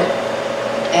century poet.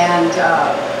 And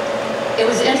it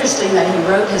was interesting that he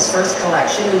wrote his first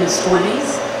collection in his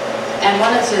 20s, and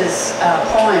one of his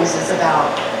poems is about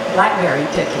blackberry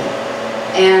picking.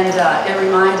 And it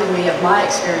reminded me of my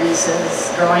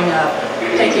experiences growing up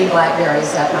picking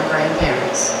blackberries at my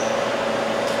grandparents'.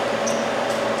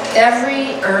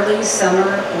 Every early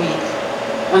summer week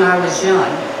when I was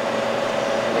young,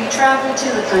 we traveled to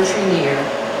the country near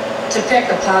to pick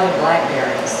a pot of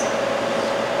blackberries.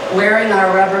 Wearing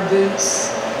our rubber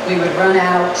boots, we would run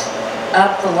out,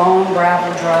 up the long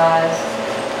gravel drive,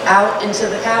 out into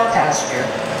the cow pasture,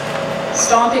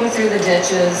 stomping through the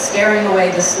ditches, scaring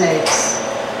away the snakes.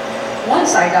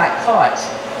 Once I got caught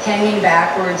hanging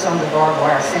backwards on the barbed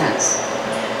wire fence,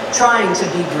 trying to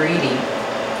be greedy,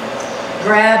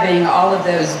 grabbing all of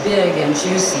those big and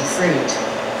juicy fruit.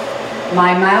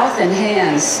 My mouth and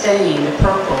hands stained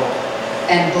purple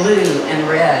and blue and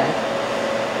red.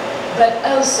 But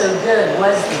oh so good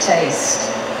was the taste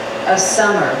of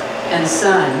summer and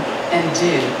sun and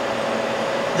dew.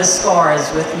 The scar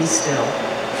is with me still.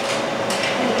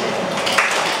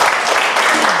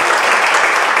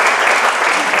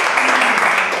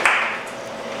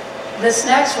 This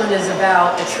next one is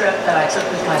about a trip that I took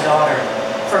with my daughter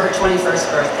for her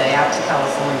 21st birthday out to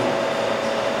California.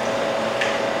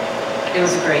 It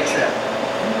was a great trip.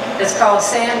 It's called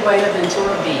San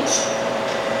Buenaventura Beach.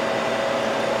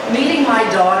 Meeting my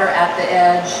daughter at the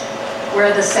edge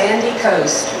where the sandy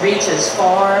coast reaches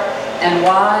far and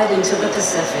wide into the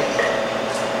Pacific,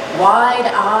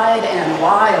 wide-eyed and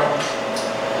wild,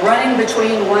 running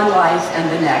between one life and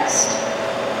the next.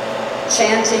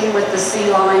 Chanting with the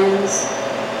sea lions,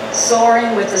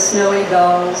 soaring with the snowy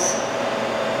gulls,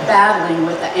 battling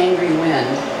with the angry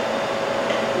wind.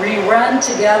 We run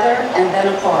together and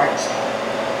then apart,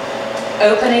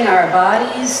 opening our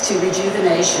bodies to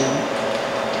rejuvenation,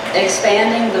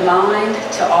 expanding the mind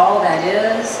to all that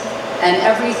is and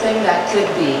everything that could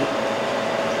be.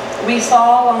 We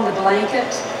fall on the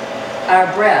blanket,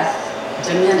 our breath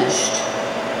diminished,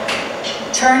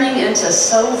 turning into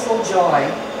soulful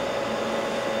joy,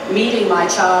 meeting my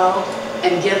child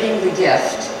and giving the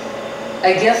gift,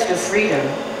 a gift of freedom,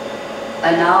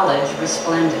 a knowledge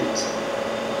resplendent,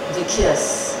 the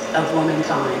kiss of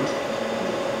womankind.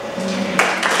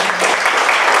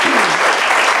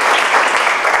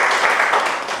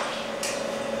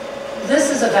 This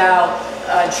is about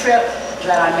a trip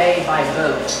that I made by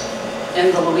boat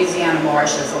in the Louisiana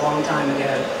marshes a long time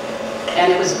ago.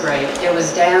 And it was great. It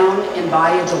was down in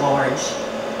Bayou DeLarge,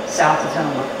 south of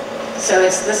Houma. So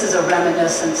this is a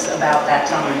reminiscence about that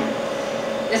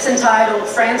time. It's entitled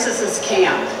Francis's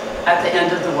Camp at the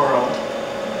End of the World.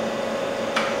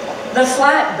 The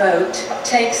flatboat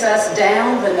takes us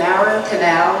down the narrow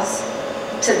canals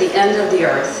to the end of the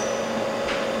earth.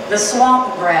 The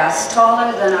swamp grass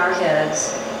taller than our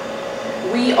heads.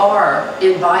 We are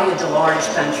in Bayou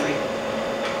DeLarge country.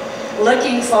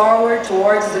 Looking forward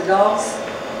towards the Gulf,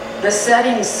 the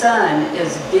setting sun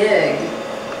is big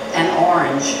and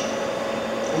orange,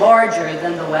 larger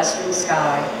than the western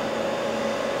sky,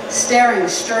 staring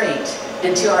straight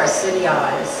into our city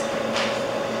eyes.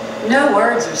 No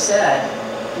words are said,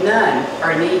 none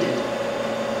are needed.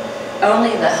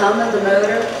 Only the hum of the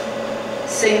motor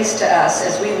sings to us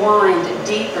as we wind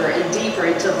deeper and deeper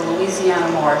into the Louisiana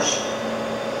marsh.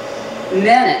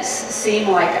 Minutes seem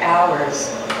like hours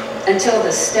until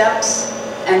the steps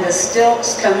and the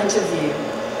stilts come into view.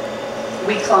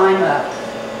 We climb up.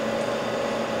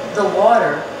 The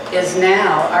water is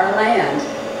now our land.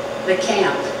 The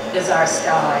camp is our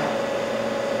sky,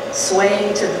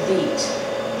 swaying to the beat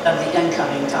of the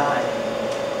incoming tide.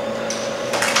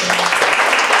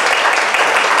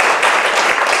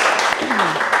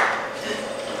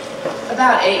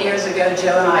 About 8 years ago,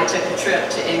 Joe and I took a trip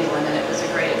to England, and it was a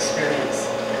great experience.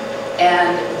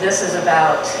 And this is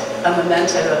about a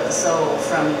memento of the soul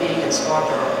from being in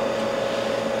Scarborough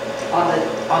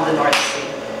on the North Sea.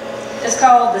 It's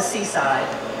called The Seaside.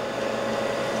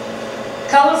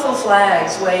 Colorful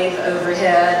flags wave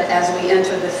overhead as we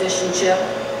enter the fish and chip,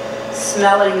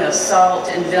 smelling of salt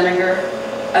and vinegar,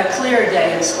 a clear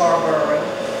day in Scarborough.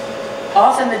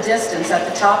 Off in the distance at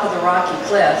the top of the rocky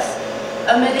cliff,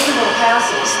 a medieval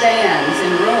castle stands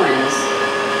in ruins,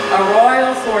 a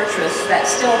royal fortress that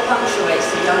still punctuates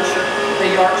the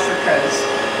Yorkshire coast.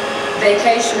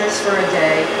 Vacationers for a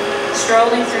day,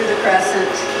 strolling through the crescent,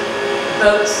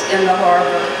 boats in the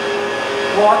harbor,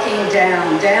 walking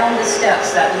down the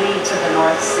steps that lead to the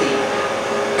North Sea.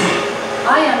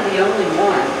 I am the only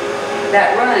one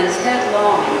that runs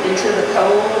headlong into the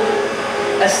cold,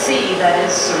 a sea that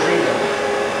is surreal,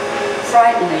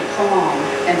 frighteningly calm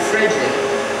and frigid,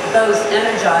 both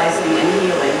energizing and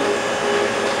healing.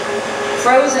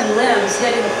 Frozen limbs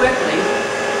hitting quickly.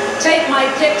 Take my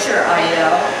picture, I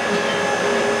yell.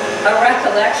 A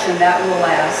recollection that will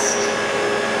last.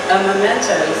 A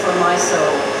memento for my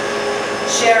soul,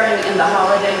 sharing in the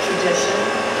holiday tradition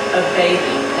of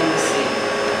bathing in the sea.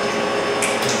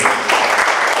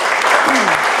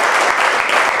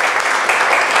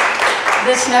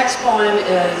 This next poem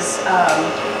is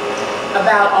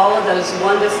about all of those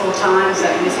wonderful times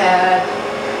that we've had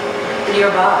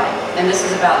nearby. And this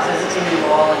is about visiting New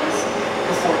Orleans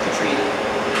before Katrina.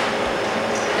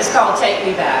 It's called Take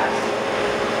Me Back.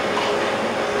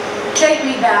 Take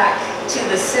me back to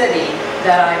the city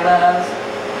that I love,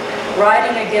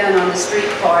 riding again on the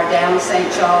streetcar down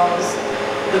St. Charles,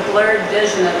 the blurred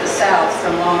vision of the South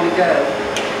from long ago.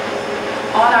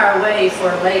 On our way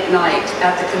for a late night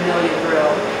at the Camellia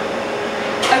Grill.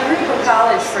 A group of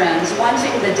college friends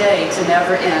wanting the day to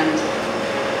never end.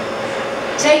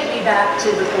 Take me back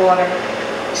to the quarter,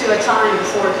 to a time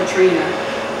before Katrina,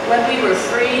 when we were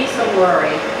free from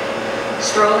worry,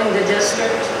 strolling the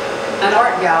district, an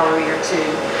art gallery or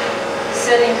two,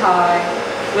 sitting high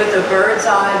with a bird's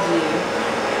eye view,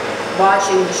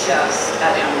 watching the chefs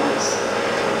at Emerald's.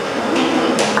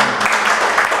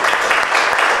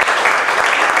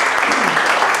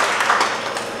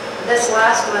 This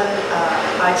last one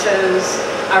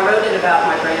I wrote it about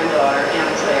my granddaughter,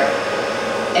 Anna Claire.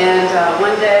 And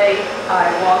one day I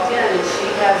walked in and she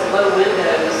has low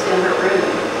windows in her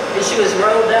room. And she was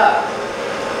rolled up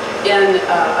in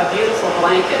a beautiful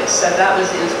blanket. So that was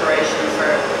the inspiration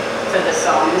for this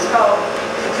song. It's called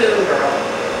Cocoon Girl.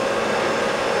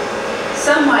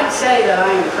 Some might say that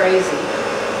I am crazy,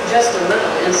 just a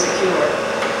little insecure.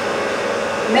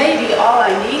 Maybe all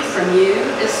I need from you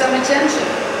is some attention.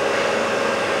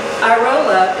 I roll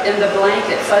up in the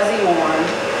blanket, fuzzy warm,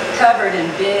 covered in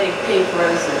big pink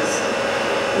roses.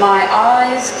 My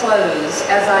eyes close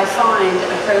as I find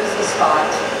a cozy spot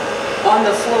on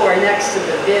the floor next to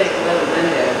the big little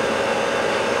window,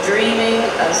 dreaming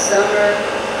of summer,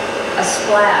 a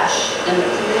splash in the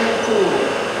cool pool,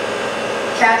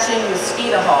 catching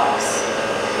mosquito hawks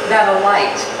that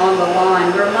alight on the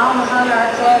line where Mama hung our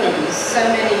clothes so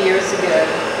many years ago.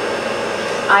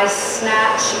 I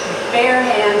snatch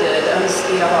barehanded a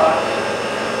mosquito hawk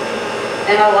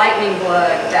and a lightning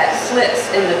bug that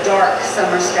flits in the dark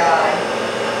summer sky.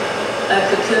 A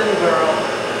cocoon girl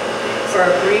for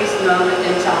a brief moment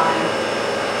in time,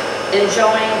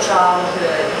 enjoying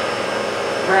childhood,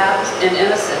 wrapped in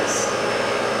innocence,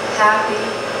 happy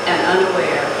and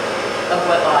unaware of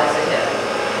what lies ahead.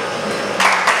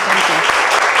 Thank you.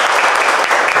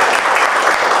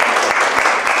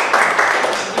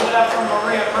 Give it up for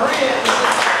Maria. Maria,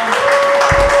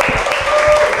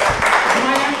 am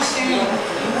I understanding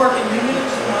you work in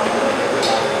units?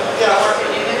 Yeah, I work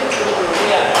in units.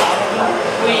 Yeah.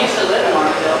 We used to live in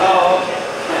Ormville. Oh,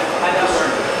 okay. I know where.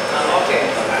 Okay.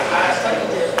 I thought you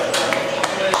did.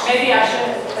 Maybe I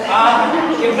should.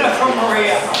 Give it up for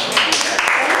Maria.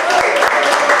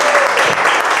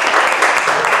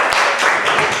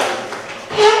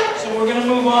 So we're going to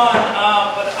move on,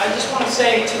 but I just want to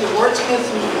say to the wordsmith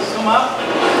who come up,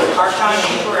 our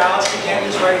timekeeper Alice again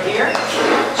is right here.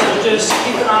 So just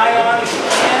keep an eye on it if you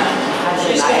can.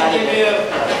 She's going to give you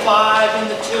the 5 and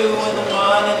the 2 and the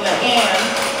 1 and the hand.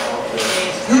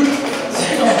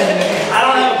 I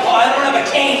don't have a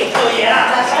cane to pull you out.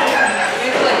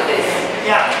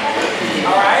 Yeah.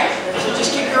 All right. So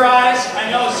just keep your eyes. I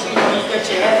know it's, you got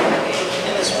your head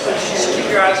in this, but just keep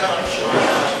your eyes on it.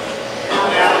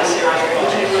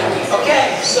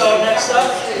 Okay. So next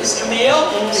up is Camille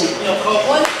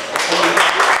Copeland.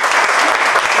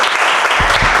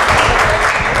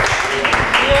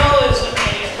 Camille is a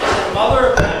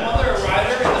mother, a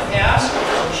writer in the past.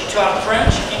 She taught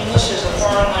French, English as a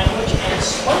foreign language, and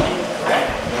swimming, correct?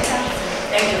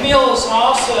 And Camille is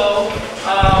also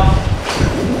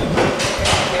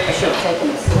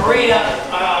Maria.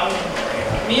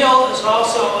 Camille is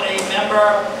also a member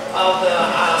of the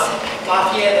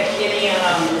Lafayette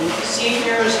Acadiana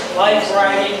Seniors Life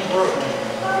Writing Group.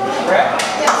 Correct?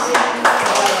 Yes.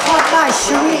 Oh, hi,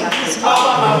 Cherie.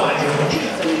 My wife.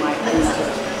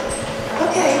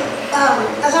 Okay,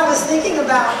 as I was thinking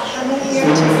about coming here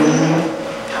to read,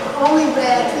 I've only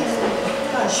read in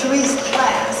Cherie's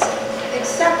class,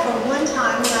 except for one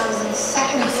time when I was in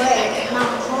 2nd grade at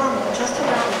Mount Carmel, just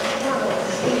around the corner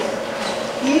over here.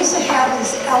 We used to have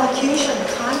these elocution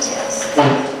contests,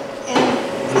 and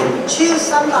they would choose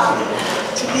somebody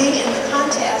to be in the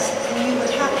contest, and you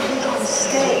would have to be on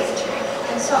stage.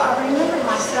 And so I remember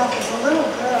myself as a little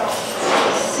girl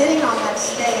sitting on that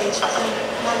stage, and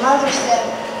my mother said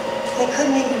they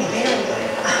couldn't even hear me.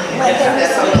 Like they were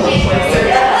saying.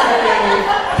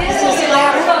 This is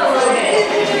louder.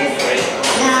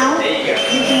 Now you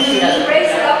can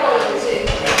Raise it up a little too.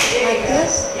 like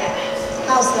this.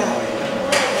 How's that?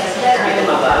 Better.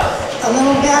 A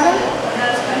little better?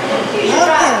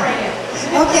 Okay.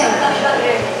 Okay.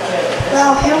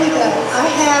 Well, here we go. I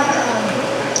have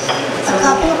a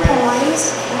couple of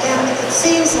poems, and it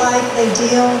seems like they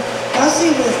deal mostly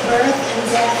with birth and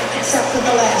death, except for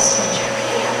the last one.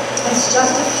 It's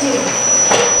just a few.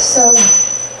 So,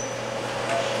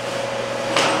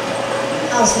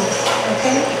 how's this?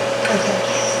 Okay? Okay.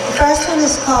 The first one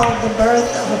is called The Birth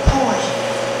of a Poem.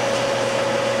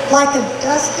 Like a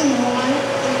dusky morn,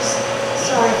 oops,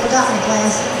 sorry, I forgot my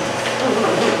glasses.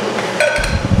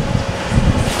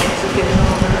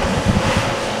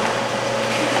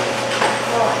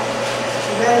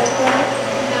 You ready to go?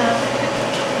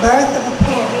 Birth of a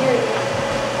Poem.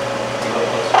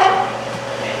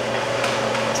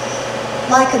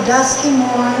 Like a dusky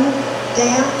morn,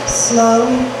 damp, slow,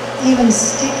 even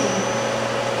sticky.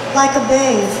 Like a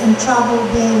babe in trouble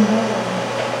being born.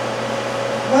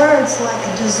 Words like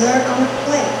a dessert on a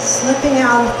plate, slipping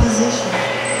out of position.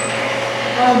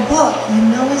 Or a book you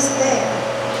know is there,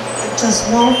 but just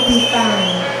won't be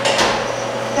found.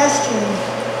 Festering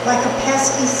like a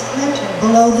pesky splinter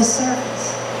below the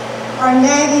surface. Or a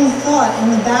nagging thought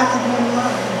in the back of your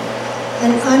mind.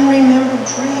 An unremembered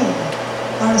dream,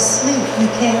 or a sleep you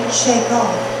can't shake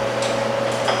off.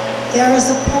 There is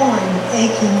a poem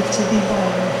aching to be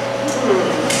born.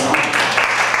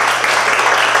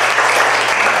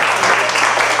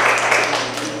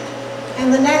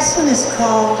 And the next one is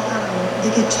called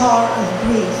The Guitar of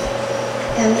Grief.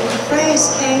 And the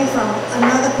phrase came from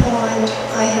another poem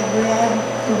I had read.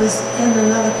 It was in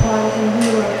another poem, and we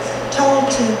were told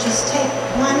to just take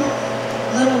one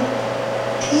little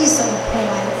piece of a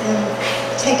poem and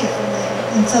take it from there.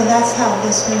 And so that's how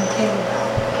this one came about.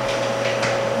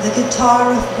 The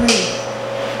Guitar of Grief.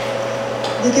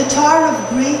 The guitar of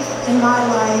grief in my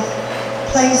life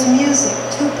plays music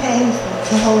too painful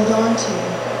to hold on to.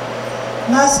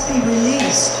 Must be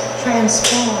released,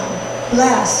 transformed,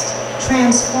 blessed,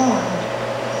 transformed.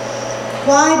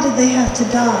 Why did they have to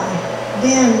die?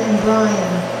 Ben and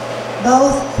Brian,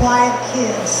 both quiet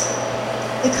kids.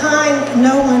 The kind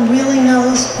no one really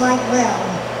knows quite well.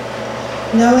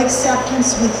 No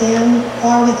acceptance within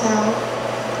or without.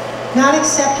 Not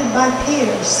accepted by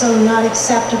peers, so not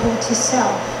acceptable to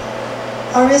self.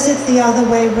 Or is it the other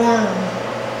way round?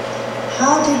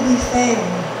 How did we fail?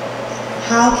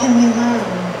 How can we learn?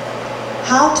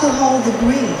 How to hold the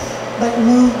grief, but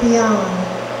move beyond?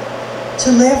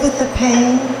 To live with the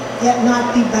pain, yet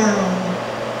not be bound.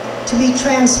 To be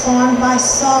transformed by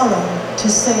sorrow to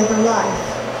savor life.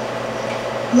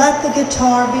 Let the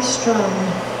guitar be strung.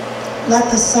 Let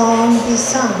the song be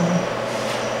sung.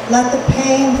 Let the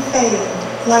pain fade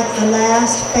like the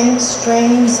last faint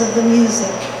strains of the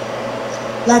music.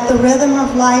 Let the rhythm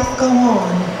of life go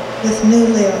on with new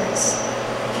lyrics.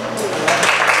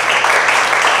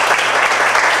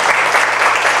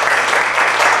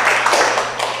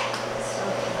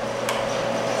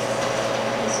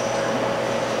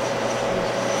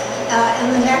 And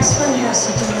the next one has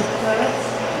to do with birth,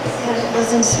 and it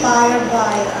was inspired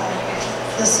by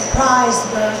the surprise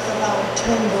birth of our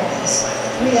twin boys,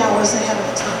 3 hours ahead of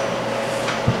time.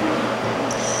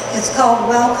 It's called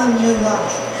Welcome New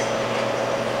Life.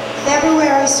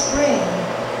 February spring,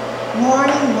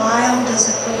 morning mild as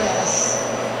a caress.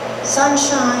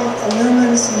 Sunshine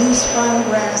illumines new-sprung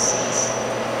grasses.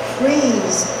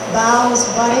 Breeze bows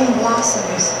budding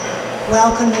blossoms,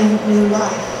 welcoming new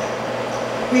life.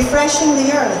 Refreshing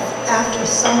the earth after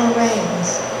summer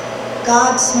rains.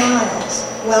 God smiles,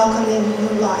 welcoming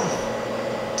new life.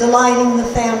 Delighting the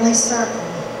family circle.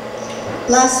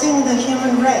 Blessing the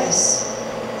human race.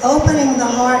 Opening the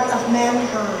heart of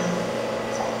mankind.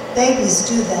 Babies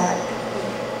do that.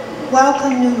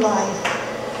 Welcome new life.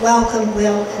 Welcome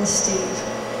Will and Steve.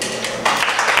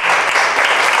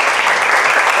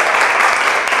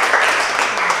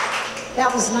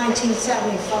 That was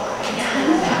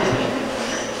 1975.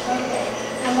 Okay,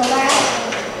 and the last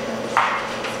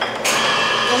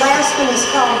one is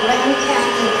called Grand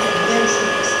Canyon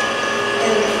Adventures.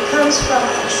 And it comes from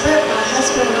a trip my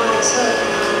husband and I took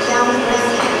down the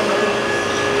Grand Canyon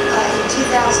in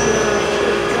 2009.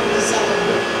 It was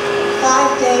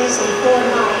 5 days and 4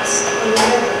 nights on the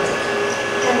river.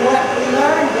 And what we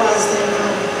learned was that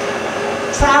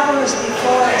travelers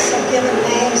before us have given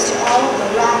names to all of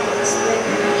the rapids that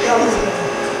go through.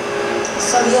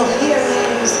 So you'll hear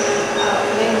names of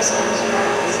those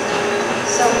rapids.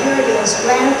 So here it is,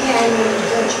 Grand Canyon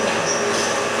Adventures.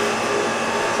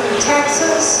 From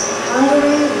Texas,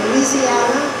 Hungary,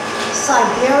 Louisiana,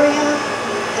 Siberia,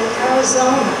 and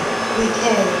Arizona we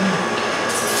came.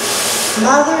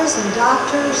 Mothers and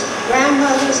doctors,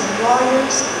 grandmothers and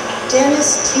lawyers,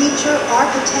 dentist, teacher,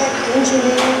 architect,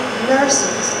 engineer,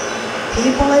 nurses,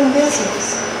 people in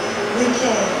business, we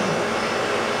came.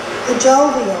 The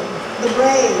jovial, the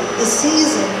brave, the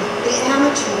seasoned, the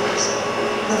amateurs,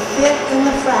 the fit and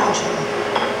the fragile,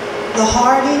 the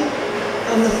hardy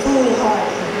and the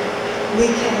foolhardy, we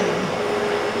came.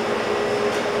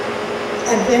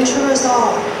 Adventurers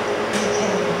all, we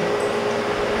came.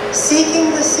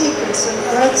 Seeking the secrets of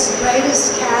Earth's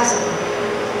greatest chasm,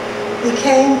 we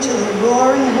came to the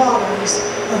roaring waters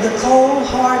of the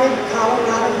cold-hearted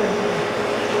Colorado River,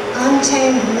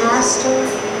 untamed master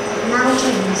of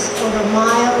mountains over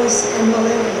miles and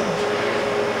millennia.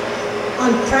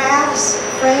 On crafts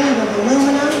framed of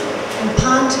aluminum and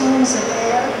pontoons of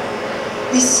air,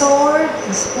 we soared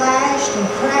and splashed and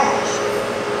crashed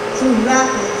through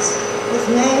rapids with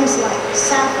names like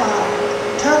Sapphire,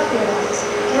 Turquoise,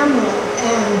 Emerald,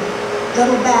 and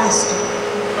Little Bastard.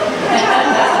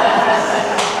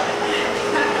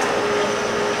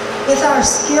 With our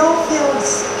skill-filled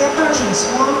skippers and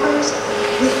swampers,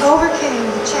 we overcame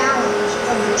the challenge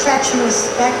of the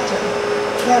treacherous specter,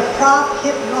 where prop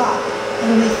hit rock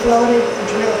and we floated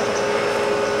adrift.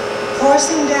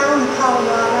 Coursing down the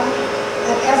Colorado,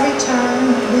 at every turn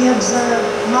we observed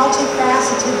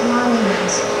multifaceted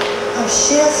monuments of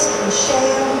schist and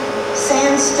shale,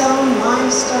 sandstone,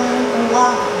 limestone, and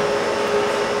lava,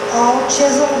 all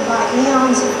chiseled by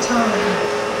eons of time,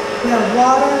 where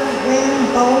water, wind,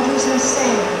 boulders, and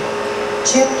sand,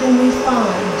 chipped and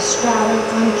refined, strata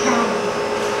uncounted.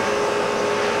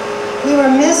 We were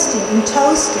misted and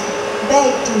toasted,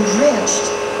 baked and drenched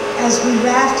as we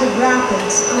rafted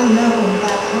rapids unknown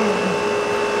back home.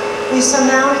 We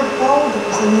surmounted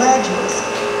boulders and ledges,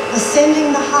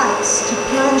 ascending the heights to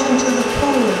plunge into the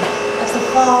pool at the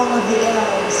fall of the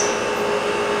elves.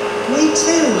 We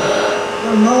too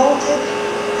were molded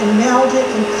and melded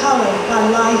and colored by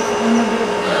life on the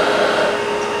river.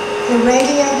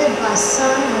 Irradiated by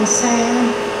sun and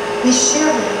sand, we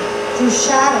shivered through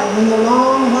shadow in the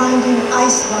long winding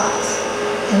ice spots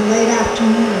in late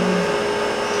afternoon.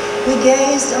 We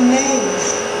gazed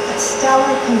amazed at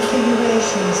stellar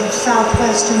configurations of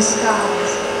southwestern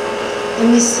skies,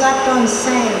 and we slept on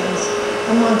sands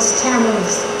amongst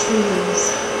tamarisk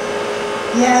trees.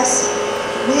 Yes,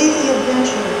 we the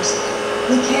adventurers,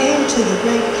 we came to the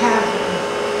great cavern.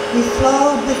 We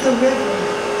flowed with the river.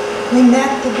 We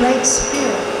met the Great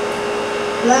Spirit.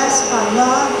 Blessed by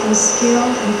love and skill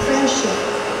and friendship,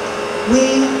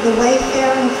 we, the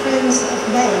wayfaring friends of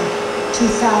May,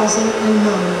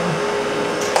 2009.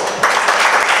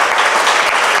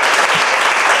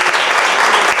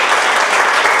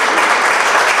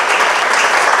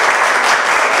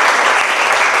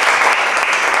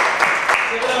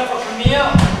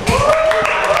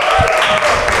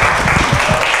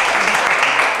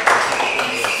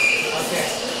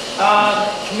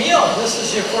 Camille, this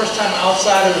is your first time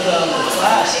outside of the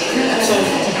class, so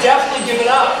definitely give it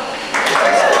up.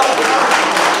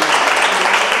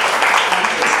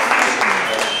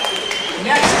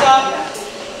 Next up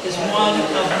is one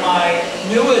of my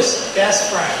newest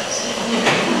best friends,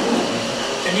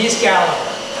 Denise Gallagher.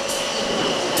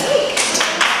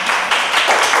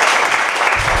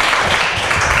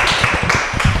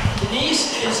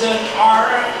 Denise is an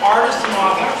artist and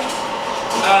author.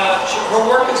 Her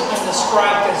work has been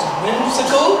described as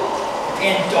whimsical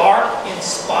and dark,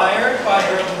 inspired by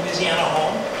her Louisiana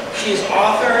home. She is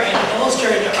author and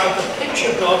illustrator of the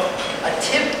picture book, A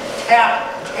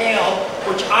Tip-Tap Tale,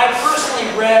 which I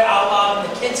personally read out loud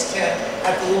in the kids' tent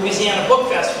at the Louisiana Book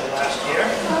Festival last year,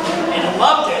 and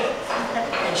loved it.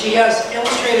 And she has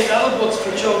illustrated other books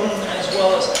for children, as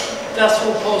well as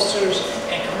festival posters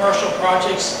and commercial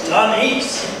projects.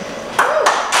 Denise!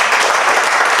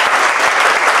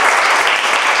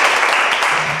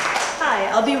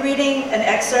 I'll be reading an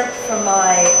excerpt from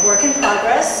my work in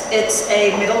progress. It's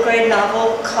a middle grade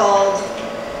novel called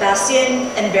Bastien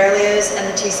and Berlioz and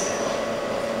the Teaspoon.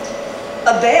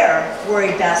 A bear,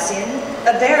 worried Bastien.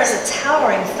 A bear is a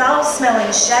towering,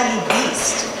 foul-smelling, shaggy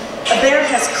beast. A bear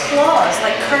has claws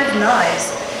like curved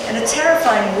knives and a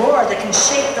terrifying roar that can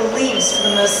shake the leaves to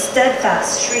the most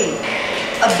steadfast tree.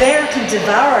 A bear can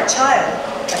devour a child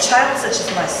such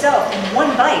as myself, in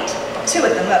one bite, two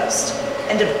at the most.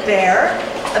 And a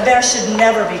bear should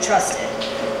never be trusted.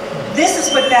 This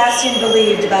is what Bastien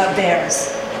believed about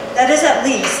bears. That is, at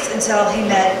least, until he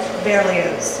met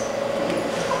Berlioz.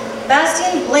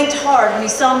 Bastien blinked hard when he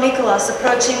saw Nicolas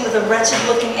approaching with a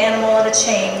wretched-looking animal on a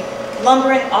chain,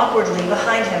 lumbering awkwardly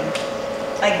behind him.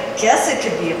 I guess it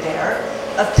could be a bear,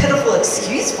 a pitiful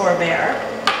excuse for a bear.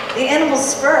 The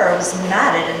animal's fur was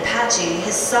matted and patchy.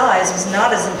 His size was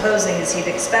not as imposing as he'd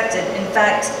expected. In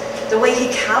fact, the way he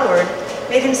cowered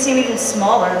made him seem even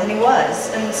smaller than he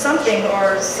was, and something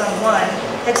or someone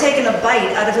had taken a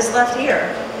bite out of his left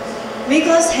ear.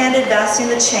 Miklos handed Bastien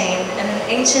the chain and an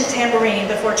ancient tambourine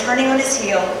before turning on his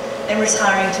heel and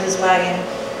retiring to his wagon.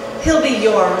 "He'll be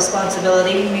your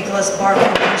responsibility," Miklos barked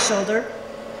over his shoulder.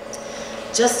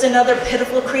 Just another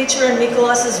pitiful creature in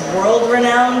Mikolos's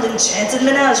world-renowned enchanted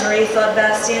menagerie, thought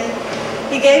Bastien.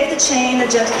 He gave the chain a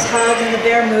gentle tug and the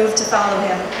bear moved to follow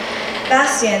him.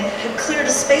 Bastien had cleared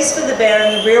a space for the bear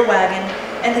in the rear wagon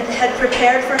and had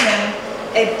prepared for him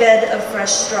a bed of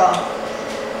fresh straw.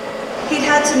 He'd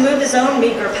had to move his own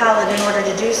meager pallet in order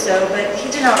to do so, but he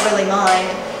did not really mind.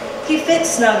 He fit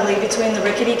snugly between the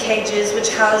rickety cages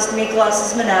which housed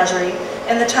Mikolos's menagerie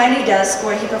and the tiny desk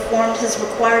where he performed his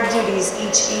required duties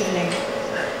each evening.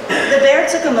 The bear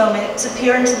took a moment to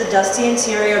peer into the dusty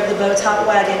interior of the bow-top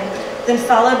wagon, then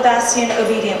followed Bastien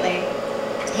obediently.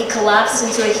 He collapsed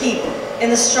into a heap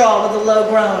in the straw with a low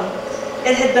groan.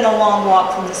 It had been a long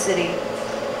walk from the city.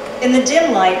 In the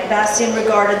dim light, Bastien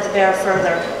regarded the bear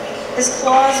further. His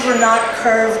claws were not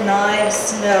curved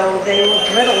knives, no, they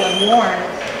were brittle and worn.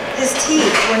 His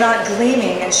teeth were not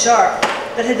gleaming and sharp,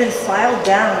 but had been filed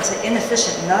down to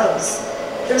inefficient nubs.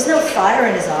 There was no fire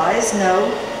in his eyes,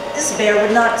 no. This bear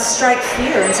would not strike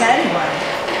fear into anyone.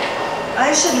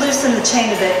 "I should loosen the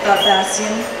chain a bit," thought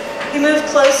Bastien. He moved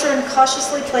closer and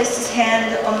cautiously placed his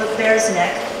hand on the bear's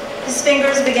neck. His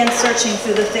fingers began searching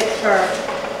through the thick fur.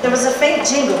 There was a faint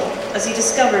jingle as he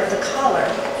discovered the collar.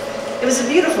 It was a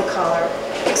beautiful collar,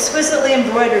 exquisitely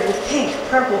embroidered with pink,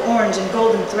 purple, orange, and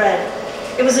golden thread.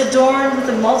 It was adorned with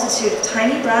a multitude of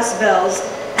tiny brass bells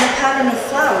and a pattern of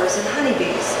flowers and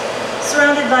honeybees,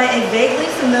 surrounded by a vaguely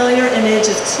familiar image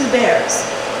of two bears.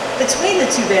 Between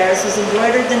the two bears was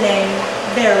embroidered the name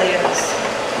Berlioz.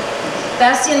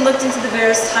 Bastien looked into the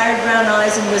bear's tired brown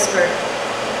eyes and whispered,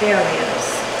 "Berlioz."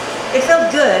 It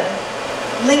felt good,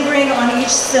 lingering on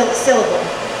each syllable,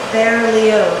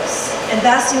 Berlioz, and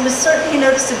Bastien was certain he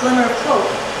noticed a glimmer of hope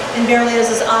in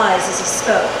Berlioz's eyes as he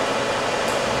spoke.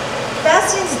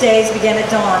 Bastien's days began at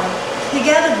dawn. He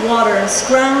gathered water and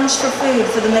scrounged for food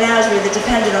for the menagerie that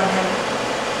depended on him.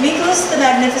 Mikolos the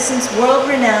Magnificent's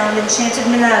world-renowned enchanted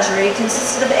menagerie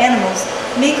consisted of animals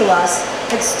Mikolos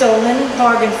had stolen,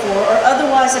 bargained for, or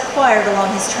otherwise acquired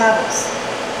along his travels.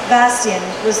 Bastien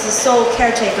was the sole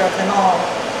caretaker of them all.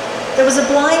 There was a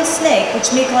blind snake which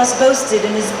Mikolos boasted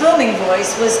in his booming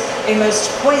voice was a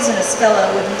most poisonous fellow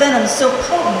with venom so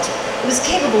potent it was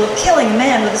capable of killing a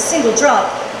man with a single drop,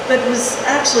 but was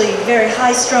actually very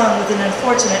high-strung with an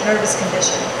unfortunate nervous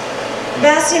condition.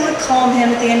 Bastien would calm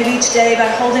him at the end of each day by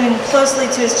holding him closely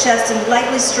to his chest and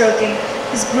lightly stroking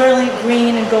his brilliant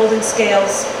green and golden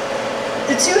scales.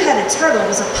 The two-headed turtle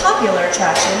was a popular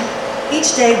attraction.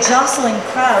 Each day, jostling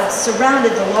crowds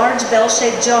surrounded the large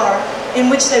bell-shaped jar in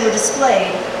which they were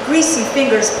displayed, greasy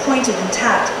fingers pointed and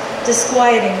tapped,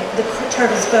 disquieting the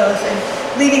turtles both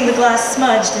and leaving the glass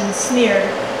smudged and smeared.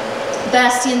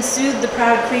 Bastien soothed the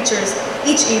proud creatures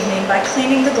each evening by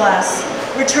cleaning the glass,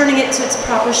 returning it to its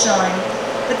proper shine.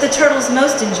 But the turtles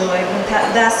most enjoyed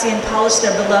when Bastien polished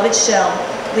their beloved shell,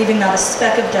 leaving not a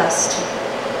speck of dust.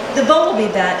 The bumblebee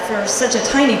bat, for such a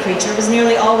tiny creature, was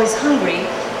nearly always hungry.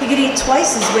 He could eat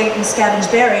twice his weight in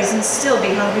scavenged berries and still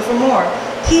be hungry for more,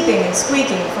 peeping and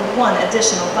squeaking for one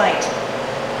additional bite.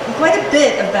 And quite a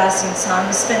bit of Bastien's time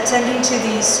was spent tending to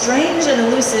the strange and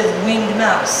elusive winged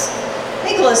mouse.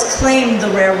 Mikolos claimed the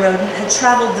rare rodent had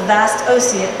traveled the vast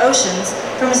oceans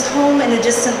from his home in a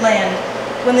distant land,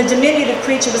 when the diminutive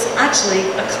creature was actually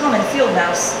a common field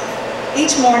mouse.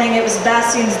 Each morning it was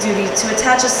Bastien's duty to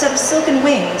attach a set of silken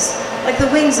wings, like the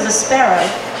wings of a sparrow,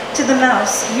 to the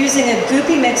mouse using a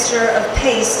goopy mixture of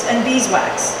paste and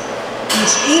beeswax.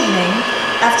 Each evening,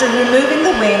 after removing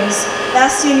the wings,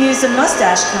 Bastien used a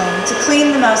mustache comb to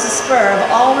clean the mouse's fur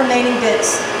of all remaining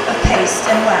bits of paste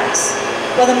and wax,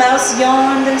 while the mouse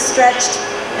yawned and stretched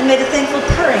and made a thankful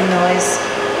purring noise.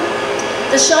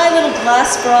 The shy little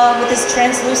glass frog with his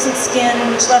translucent skin,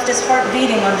 which left his heart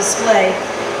beating on display,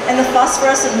 and the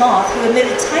phosphorescent moth who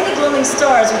emitted tiny glowing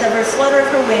stars with every flutter of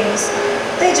her wings,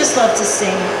 they just loved to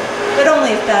sing, but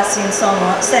only if Bastien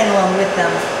sang along with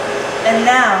them. And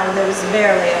now there was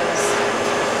Berlioz.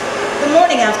 The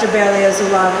morning after Berlioz's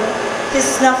arrival, his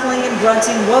snuffling and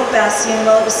grunting woke Bastien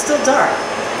while it was still dark.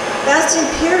 Bastien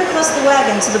peered across the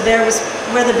wagon to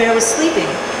where the bear was sleeping.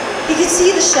 He could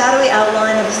see the shadowy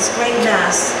outline of his great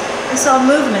mass and saw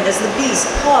movement as the beast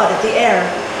pawed at the air.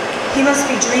 He must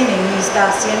be dreaming, mused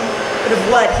Bastien, but of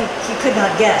what he could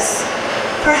not guess.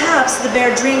 Perhaps the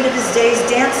bear dreamed of his days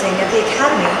dancing at the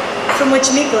academy from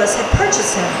which Mikolos had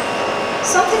purchased him.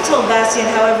 Something told Bastien,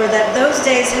 however, that those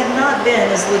days had not been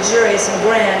as luxurious and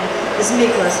grand as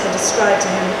Mikolos had described to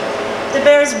him. The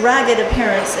bear's ragged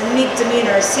appearance and meek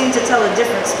demeanor seemed to tell a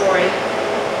different story.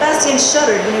 Bastien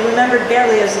shuddered when he remembered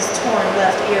Berlioz's torn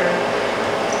left ear.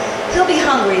 He'll be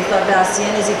hungry, thought Bastien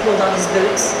as he pulled on his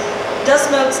boots. Dust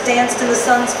motes danced in the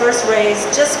sun's first rays,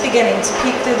 just beginning to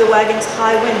peek through the wagon's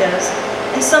high windows,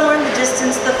 and somewhere in the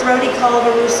distance the throaty call of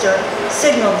a rooster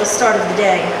signaled the start of the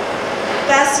day.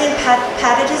 Bastien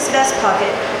patted his vest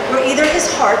pocket, where either his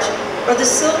heart or the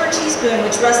silver teaspoon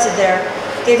which rested there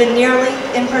gave a nearly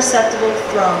imperceptible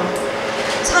thrum.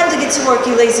 "Time to get to work,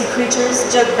 you lazy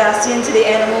creatures," joked Bastien to the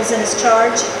animals in his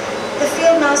charge. The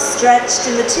field mouse stretched,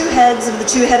 and the two heads of the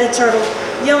two-headed turtle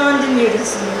yawned in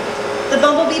unison. The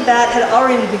bumblebee bat had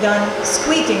already begun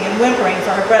squeaking and whimpering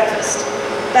for her breakfast.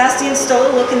 Bastien stole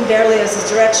a look in Berlioz's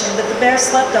direction, but the bear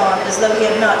slept on as though he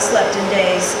had not slept in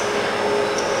days.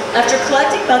 After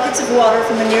collecting buckets of water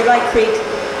from a nearby creek,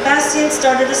 Bastien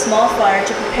started a small fire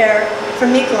to prepare for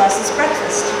Nicolas's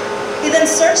breakfast. He then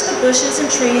searched the bushes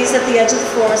and trees at the edge of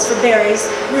the forest for berries,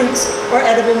 roots, or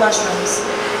edible mushrooms.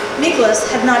 Nicolas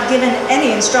had not given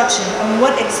any instruction on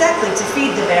what exactly to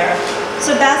feed the bear,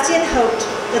 so Bastien hoped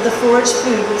that the foraged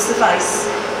food would suffice.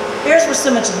 Bears were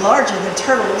so much larger than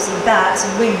turtles and bats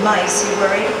and winged mice, he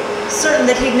worried, certain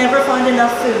that he'd never find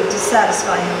enough food to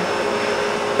satisfy him.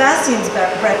 Bastien's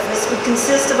breakfast would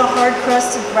consist of a hard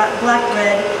crust of black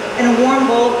bread and a warm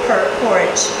bowl of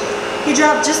porridge. He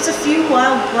dropped just a few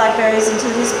wild blackberries into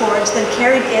his porridge, then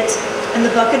carried it and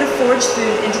the bucket of foraged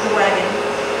food into the wagon.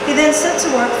 He then set to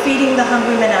work feeding the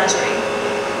hungry menagerie.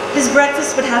 His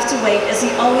breakfast would have to wait, as he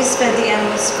always fed the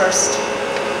animals first.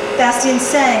 Bastien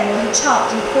sang when he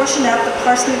chopped and portioned out the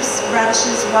parsnips,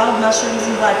 radishes, wild mushrooms,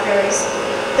 and blackberries.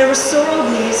 There were sorrel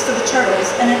leaves for the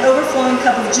turtles and an overflowing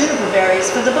cup of juniper berries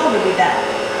for the bumblebee bat.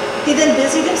 He then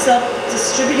busied himself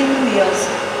distributing the meals,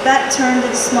 back turned to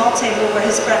the small table where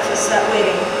his breakfast sat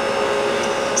waiting.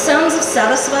 Sounds of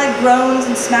satisfied groans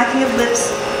and smacking of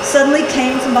lips suddenly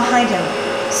came from behind him.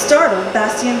 Startled,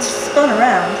 Bastien spun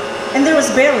around, and there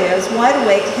was Berlioz, wide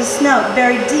awake, his snout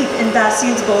buried deep in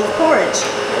Bastien's bowl of porridge.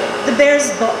 The bear's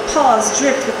paws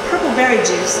dripped with purple berry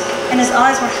juice, and his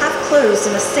eyes were half closed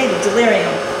in a state of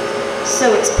delirium.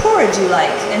 "So it's porridge you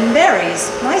like, and berries,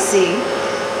 I see."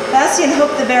 Bastien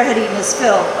hoped the bear had eaten his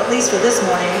fill, at least for this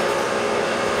morning.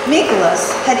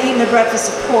 Nicolas had eaten a breakfast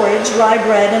of porridge, rye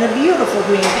bread, and a beautiful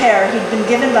green pear he'd been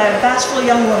given by a bashful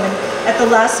young woman at the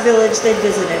last village they'd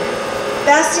visited.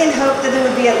 Bastien hoped that there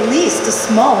would be at least a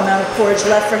small amount of porridge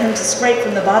left for him to scrape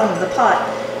from the bottom of the pot,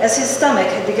 as his stomach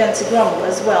had begun to grumble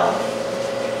as well.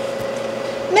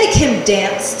 "Make him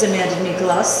dance," demanded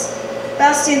Nicolas.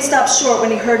 Bastien stopped short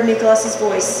when he heard Nicolas's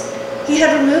voice. He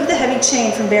had removed the heavy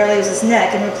chain from Berlioz's neck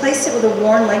and replaced it with a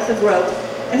worn length of rope,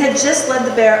 and had just led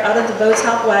the bear out of the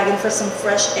bow-top wagon for some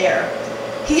fresh air.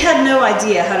 He had no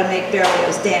idea how to make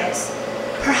Berlioz dance.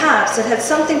 Perhaps it had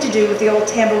something to do with the old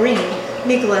tambourine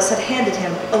Nicolas had handed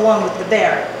him along with the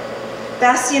bear.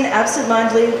 Bastien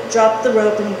absent-mindedly dropped the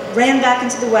rope and ran back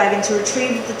into the wagon to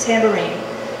retrieve the tambourine.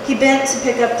 He bent to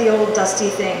pick up the old dusty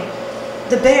thing.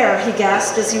 "The bear," he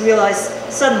gasped as he realized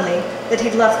suddenly that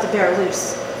he'd left the bear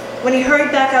loose. When he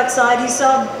hurried back outside, he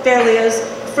saw Berlioz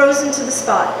frozen to the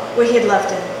spot where he had left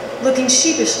him, looking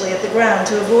sheepishly at the ground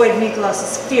to avoid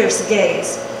Nicolas's fierce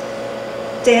gaze.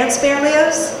 "Dance,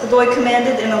 Berlioz?" the boy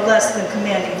commanded in a less than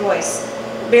commanding voice.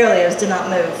 Berlioz did not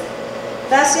move.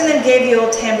 Bastien then gave the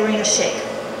old tambourine a shake.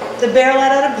 The bear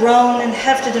let out a groan and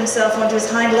hefted himself onto his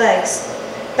hind legs.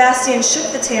 Bastien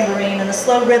shook the tambourine in a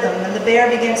slow rhythm, and the bear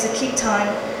began to keep time,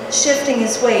 shifting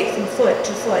his weight from foot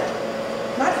to foot.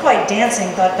 Not quite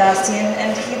dancing, thought Bastien,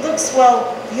 and he looks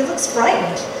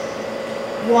frightened.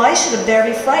 Why should a bear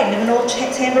be frightened of an old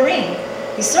tambourine?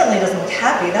 He certainly doesn't look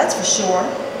happy, that's for sure.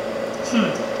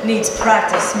 Needs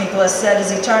practice, Nicolas said as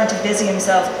he turned to busy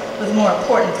himself with more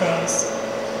important things.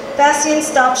 Bastien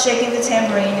stopped shaking the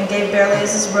tambourine and gave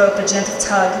Berlioz's rope a gentle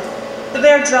tug. The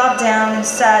bear dropped down and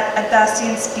sat at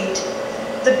Bastien's feet.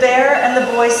 The bear and the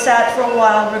boy sat for a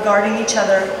while regarding each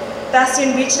other.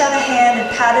 Bastien reached out a hand and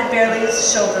patted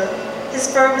Berlioz's shoulder. His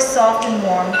fur was soft and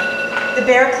warm. The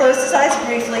bear closed his eyes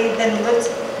briefly, then looked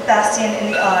Bastien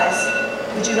in the eyes.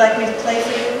 "Would you like me to play for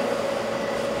you?"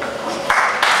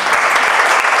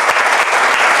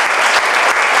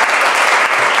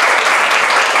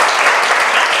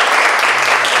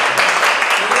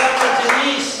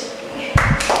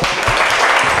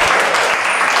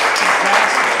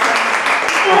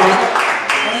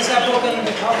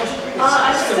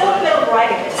 I'm still in the middle of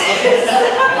writing it.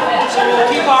 So we'll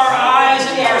keep our eyes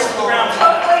and ears to the ground.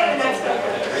 Hopefully the next one.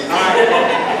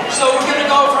 So we're going to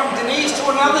go from Denise to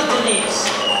another Denise.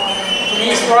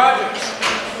 Denise Rogers.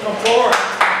 Come forward.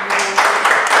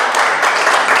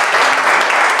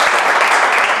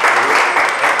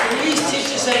 Denise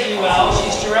teaches at UL.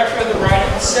 She's director of the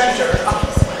Writing Center.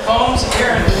 Poems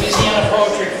appear in Louisiana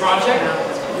Poetry Project,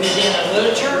 Louisiana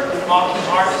Literature, Mocking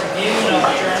Art Review, and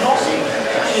other journals.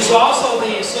 She's also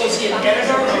the Associate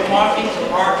Editor of Mocking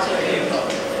Art Review.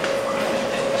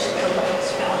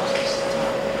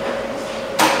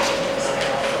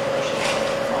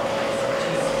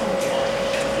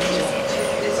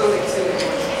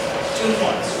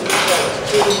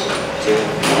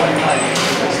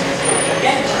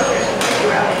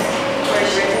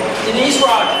 Denise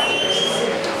Rogers.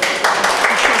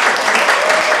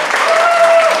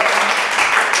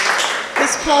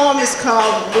 This poem is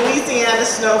called Louisiana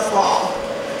Snowfall.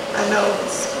 I know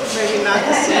it's maybe not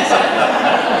the season.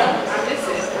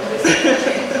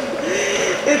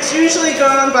 It's usually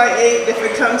gone by 8 if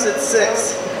it comes at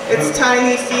 6. Its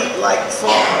tiny feet like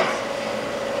fog.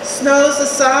 Snow's a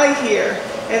sigh here,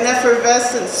 an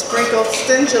effervescence sprinkled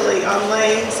stingily on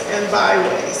lanes and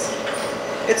byways.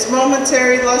 Its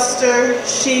momentary luster,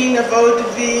 sheen of eau de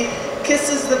vie,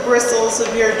 kisses the bristles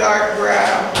of your dark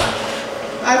brow.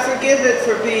 I forgive it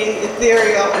for being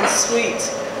ethereal and sweet,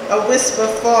 a wisp of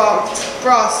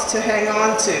frost to hang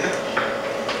on to.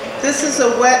 This is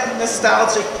a wet,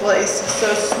 nostalgic place,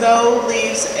 so snow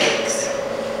leaves aches.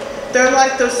 They're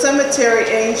like those cemetery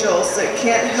angels that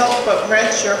can't help but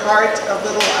wrench your heart a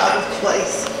little out of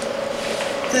place.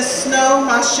 This snow,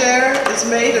 ma chère, is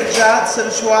made of jots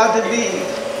of joie de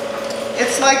vivre.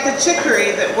 It's like the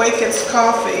chicory that wakens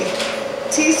coffee,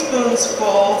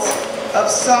 teaspoonsfuls of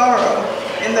sorrow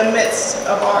in the midst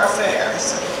of our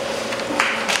affairs.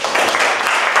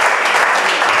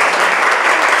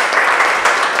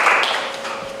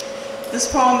 This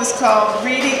poem is called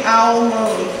Reading Owl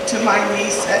Moon to My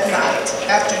Niece at Night,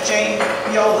 after Jane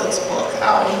Yolen's book,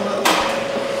 Owl Moon.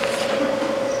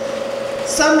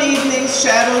 Some evenings,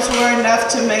 shadows were enough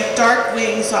to make dark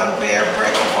wings on bare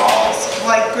brick walls,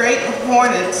 like great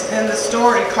hornets in the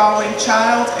story calling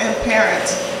child and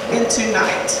parent into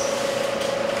night.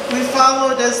 We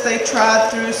followed as they trod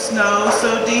through snow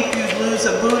so deep you'd lose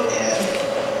a boot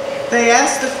in. They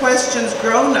asked the questions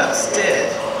grown-ups did.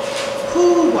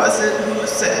 Who was it who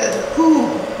said who?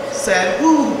 Said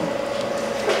who?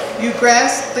 You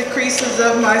grasped the creases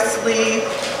of my sleeve.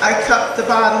 I cupped the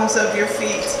bottoms of your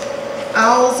feet.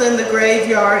 Owls in the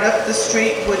graveyard up the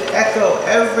street would echo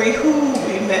every who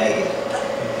we made.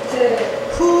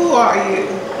 Who are you?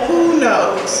 Who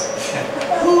knows?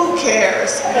 Who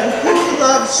cares? And who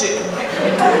loves you?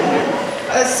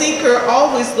 A seeker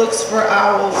always looks for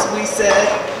owls, we said,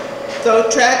 though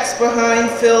tracks behind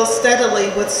fill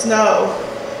steadily with snow.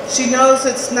 She knows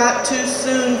it's not too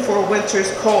soon for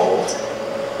winter's cold.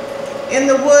 In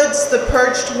the woods, the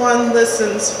perched one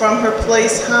listens from her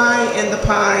place high in the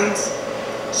pines.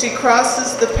 She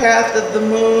crosses the path of the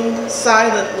moon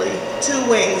silently, 2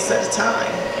 wings at a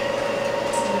time.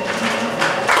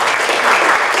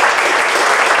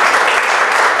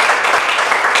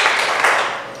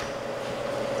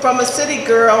 From a city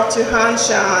girl to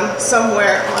Hanshan,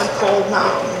 somewhere on Cold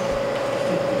Mountain.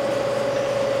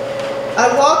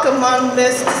 I walk among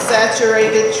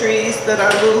mist-saturated trees that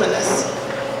are luminous.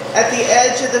 At the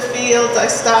edge of the field, I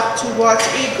stop to watch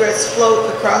egrets float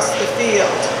across the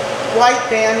field, white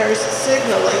banners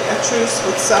signaling a truce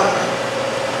with summer.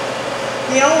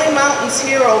 The only mountains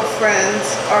here, old friends,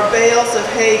 are bales of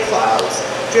hay clouds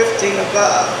drifting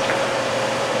above.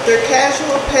 Their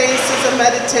casual pace is a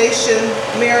meditation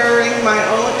mirroring my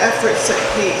own efforts at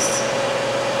peace.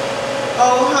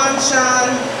 Oh, Hanshan,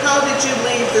 how did you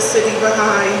leave the city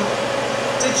behind?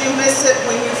 Did you miss it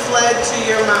when you fled to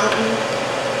your mountain?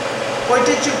 Or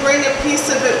did you bring a piece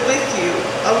of it with you,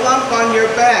 a lump on your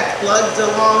back lugged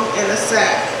along in a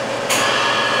sack?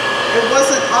 It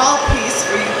wasn't all peace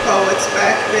for you poets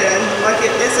back then, like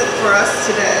it isn't for us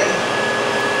today.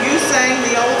 You sang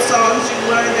the old songs you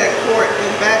learned at court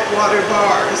in backwater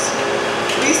bars.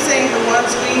 We sing the ones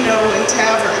we know in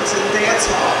taverns and dance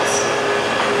halls.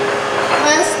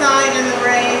 Last night in the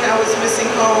rain, I was missing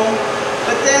home,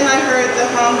 but then I heard the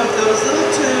hum of those little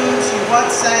tunes you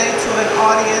once sang to an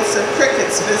audience of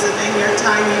crickets visiting your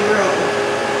tiny room.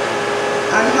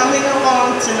 I'm humming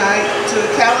along tonight to a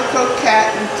calico cat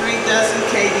and 3 dozen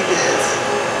katydids.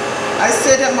 I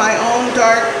sit at my own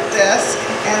dark desk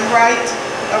and write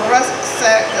a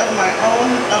rucksack of my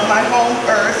home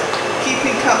earth,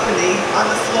 keeping company on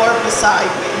the floor beside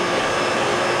me.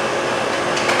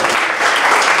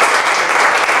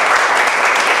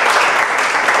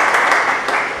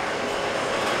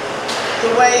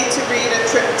 The way to read a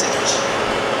triptych.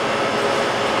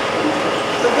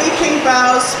 The weeping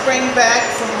boughs spring back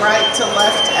from right to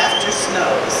left after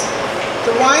snows.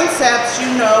 The wine saps,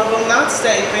 you know, will not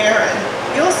stay barren.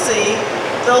 You'll see,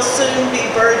 they'll soon be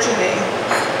burgeoning.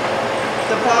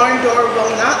 The barn door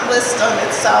will not list on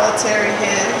its solitary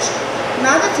hinge,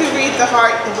 not if you read the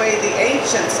heart the way the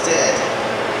ancients did.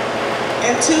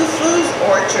 In Tufu's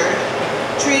orchard,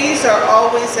 trees are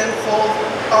always in full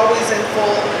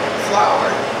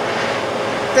flower.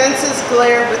 Fences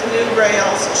glare with new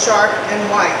rails, sharp and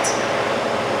white.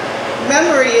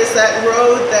 Memory is that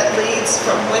road that leads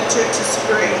from winter to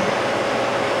spring.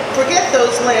 Forget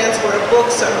those lands where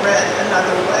books are read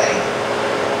another way.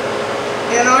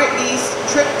 In our east,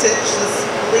 triptychs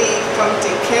lead from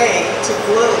decay to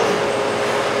bloom.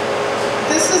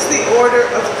 This is the order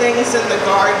of things in the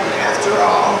garden, after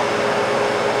all,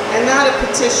 and not a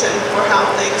petition for how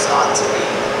things ought to be.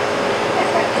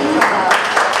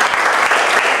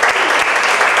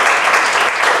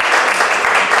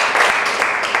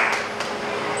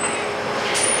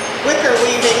 Wicker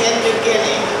weaving in New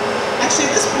Guinea. Actually,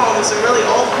 this poem is a really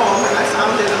old poem, and I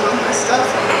found it among my stuff.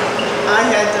 I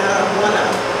had won a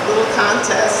little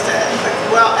contest at,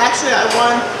 well, actually I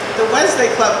won the Wednesday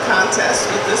Club contest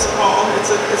with this poem.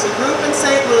 It's a group in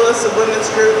St. Louis, a women's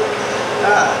group,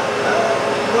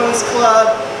 women's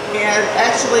club, and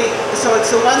actually, so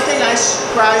it's the one thing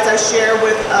prize I share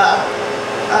with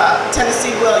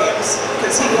Tennessee Williams,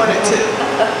 because he won it too.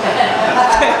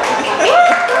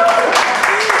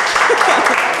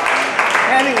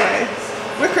 Anyway,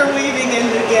 wicker weaving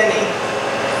in New Guinea.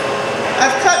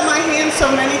 I've cut my hands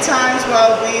so many times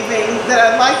while weaving that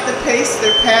I like the paste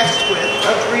they're patched with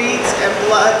of reeds and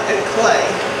blood and clay.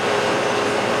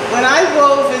 When I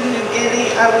wove in New Guinea,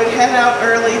 I would head out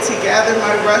early to gather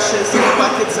my rushes in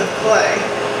buckets of clay.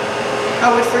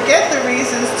 I would forget the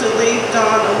reasons to leave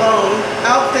dawn alone,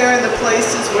 out there in the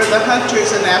places where the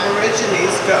hunters and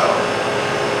aborigines go.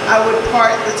 I would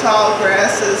part the tall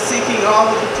grasses, seeking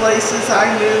all of the places I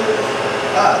knew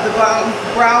the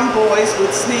brown boys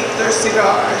would sneak their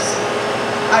cigars.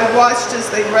 I watched as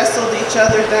they wrestled each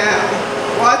other down,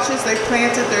 watched as they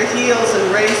planted their heels and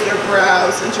raised their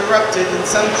brows, interrupted in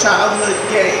some childhood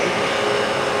game.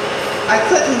 I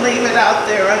couldn't leave it out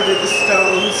there under the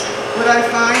stones. Would I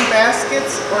find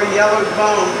baskets or yellowed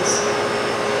bones?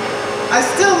 I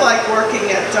still like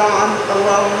working at dawn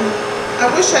alone.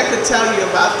 I wish I could tell you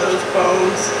about those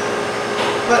bones.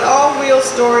 But all real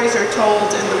stories are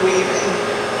told in the weaving,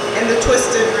 in the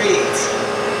twisted reeds,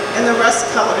 in the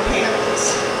rust-colored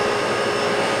handles.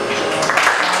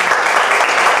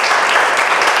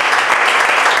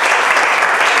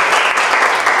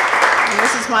 And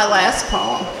this is my last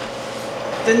poem,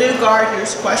 The New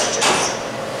Gardener's Questions.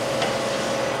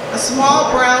 A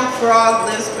small brown frog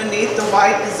lives beneath the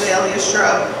white azalea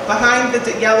shrub, behind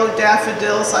the yellow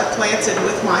daffodils I planted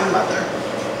with my mother.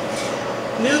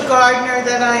 New gardener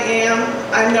that I am,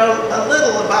 I know a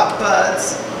little about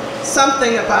buds,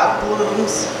 something about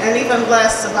blooms, and even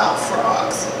less about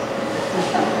frogs.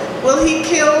 Will he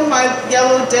kill my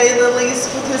yellow daylilies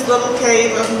with his little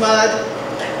cave of mud?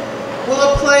 Will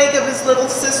a plague of his little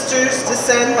sisters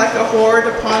descend like a horde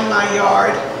upon my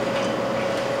yard?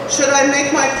 Should I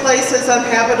make my place as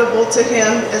uninhabitable to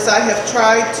him as I have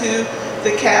tried to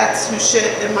the cats who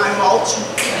shit in my mulch?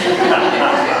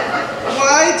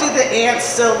 Why do the ants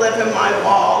still live in my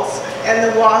walls and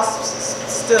the wasps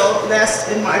still nest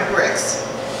in my bricks?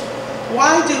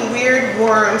 Why do weird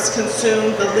worms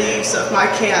consume the leaves of my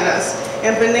cannas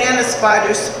and banana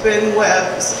spiders spin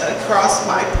webs across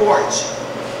my porch?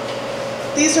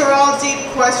 These are all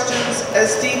deep questions,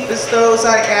 as deep as those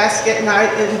I ask at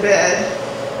night in bed.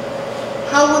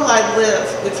 How will I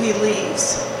live if he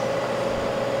leaves?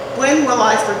 When will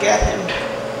I forget him?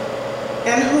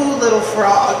 And who, little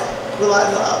frog, will I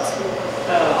love?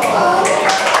 Oh.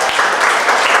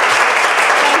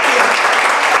 Thank you.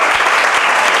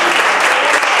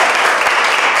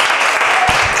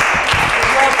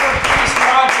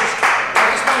 I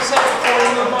just want to say before we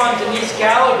move on, Denise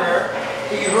Gallagher,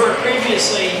 who you heard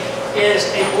previously, is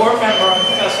a board member on the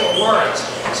Festival of Words.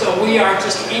 So we are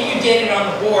just inundated on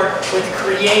the board with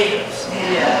creatives.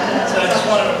 Yeah. So I just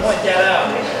wanted to point that out.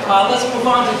 Let's move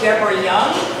on to Deborah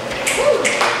Young.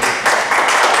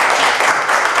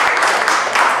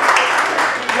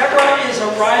 Deborah is a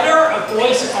writer, a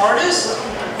voice artist,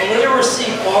 a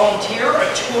literacy volunteer, a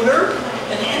tutor,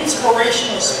 an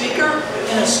inspirational speaker,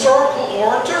 an historical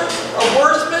orator, a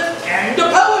wordsmith, and a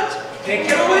poet. Take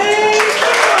it away!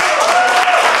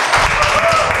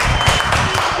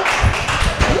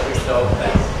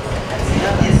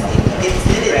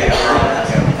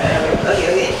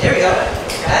 Okay, there we go.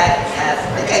 I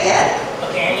think I got it.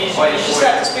 Okay, and you just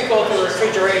have to speak over the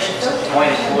refrigeration.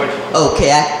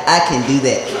 Okay, I can do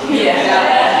that.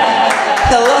 Yeah.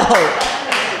 Hello.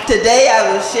 Today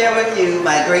I will share with you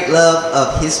my great love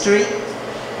of history,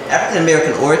 African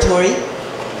American oratory,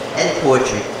 and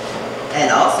poetry.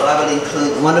 And also I will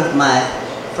include one of my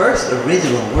first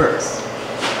original works.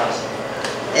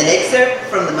 An excerpt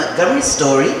from the Montgomery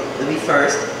Story will be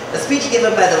first, a speech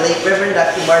given by the late Reverend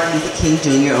Dr. Martin Luther King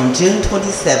Jr. on June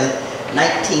 27,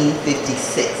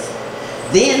 1956.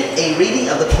 Then a reading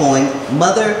of the poem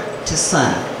Mother to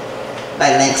Son by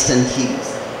Langston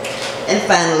Hughes. And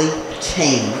finally,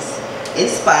 Chains,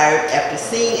 inspired after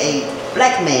seeing a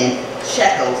black man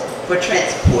shackled for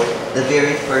transport the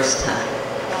very first time.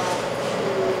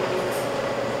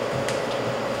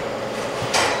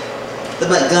 The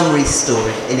Montgomery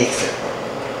Story, an excerpt.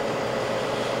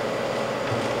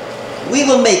 We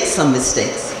will make some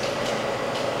mistakes.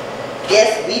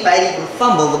 Yes, we might even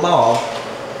fumble the ball.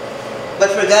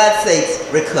 But for God's sakes,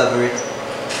 recover it.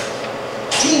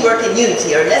 Teamwork and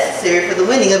unity are necessary for the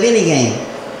winning of any game.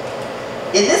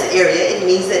 In this area, it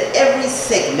means that every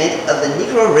segment of the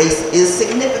Negro race is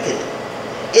significant.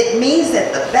 It means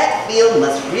that the backfield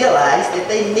must realize that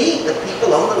they need the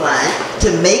people on the line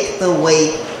to make the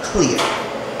way clear.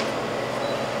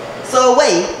 So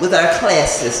away with our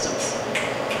class systems.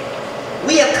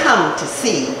 We have come to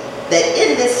see that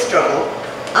in this struggle,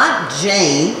 Aunt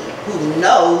Jane, who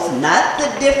knows not the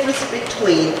difference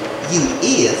between you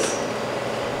is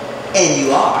and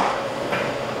you are,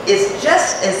 is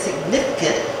just as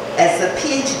significant as a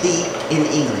PhD in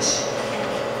English.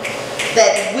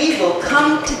 That we will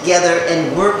come together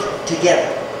and work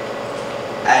together.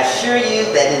 I assure you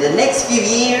that in the next few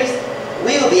years,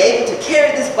 we will be able to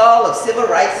carry this ball of civil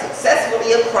rights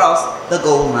successfully across the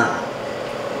goal line.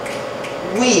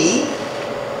 We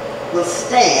will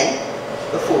stand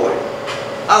before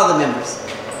all the members.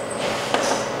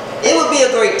 It will be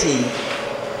a great team.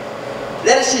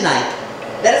 Let us unite.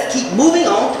 Let us keep moving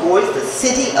on towards the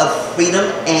city of freedom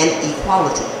and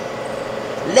equality.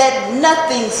 Let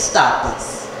nothing stop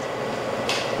us.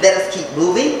 Let us keep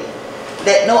moving.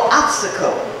 Let no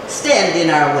obstacle stand in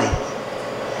our way.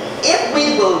 If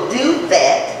we will do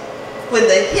that, when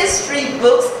the history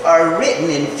books are written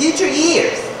in future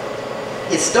years,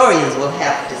 historians will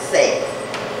have to say,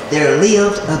 there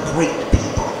lived a great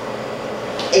people,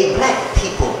 a black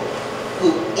people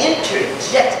who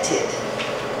interjected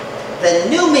the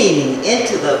new meaning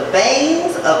into the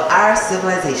veins of our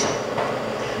civilization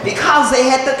because they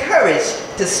had the courage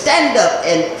to stand up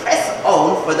and press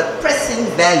on for the pressing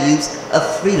values of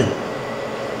freedom.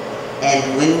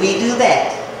 And when we do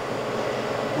that,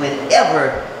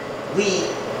 whenever we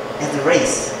as a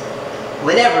race,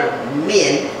 whenever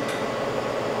men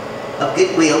of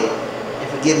goodwill, and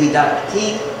forgive me Dr.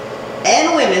 King,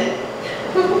 and women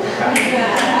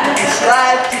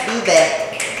strive to do that,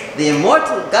 the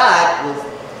immortal God will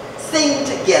sing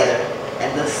together,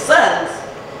 and the sons,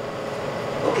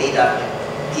 okay, Dr.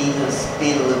 King will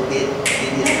spin a little bit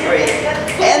in his praise,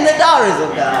 and the daughters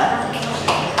of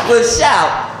God will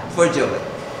shout for joy.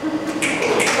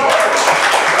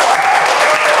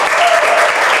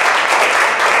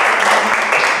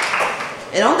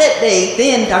 And on that day,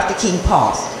 then Dr. King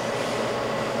paused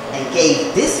and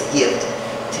gave this gift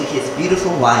to his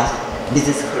beautiful wife,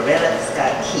 Mrs. Coretta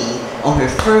Scott King, on her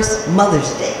first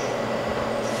Mother's Day.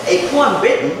 A poem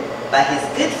written by his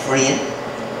good friend,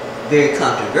 very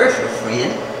controversial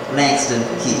friend, Langston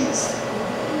Hughes.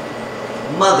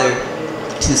 Mother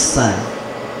to Son.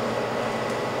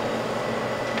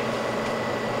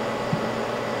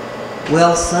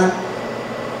 Well, son,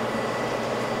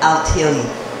 I'll tell you,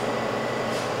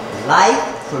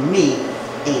 life for me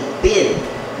ain't been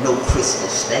no crystal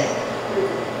staff.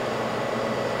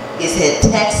 It's had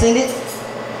tacks in it,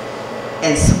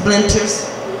 and splinters,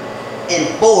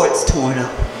 and boards torn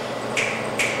up,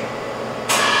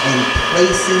 and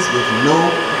places with no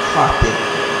carpet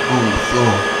on the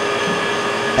floor.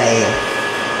 Bad.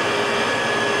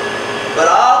 But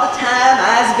all the time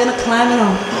I've been climbing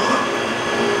on,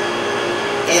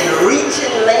 and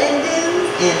reaching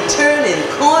landings, and turning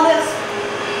corners,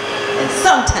 and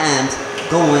sometimes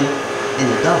going in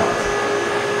the dark,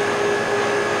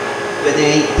 where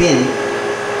there ain't been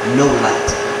no light.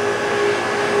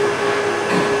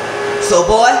 So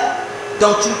boy,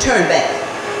 don't you turn back.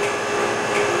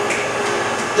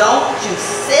 Don't you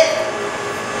sit,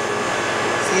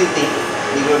 excuse me,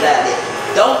 Negro dialect,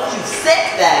 don't you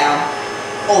sit down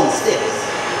on the steps,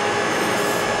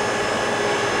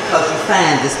 because you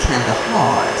find this kind of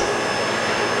hard.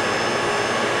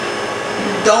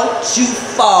 Don't you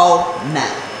fall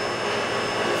now.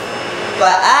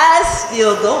 But I'm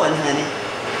still going, honey.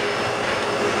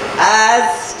 I'm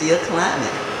still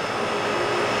climbing.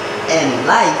 And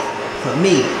life, for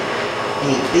me,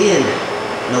 ain't been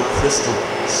no crystal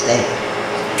staff.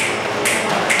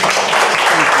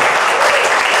 Thank you.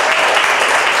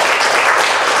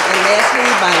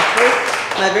 actually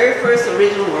my very first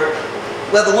original work.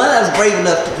 Well, the one I was brave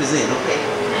enough to present, okay?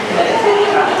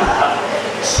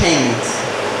 Chains.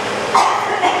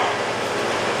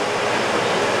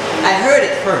 I heard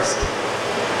it first.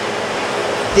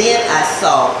 Then I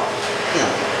saw him.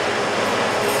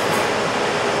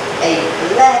 A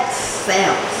black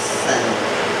Samson,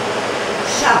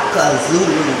 Shaka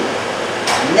Zulu,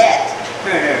 Nat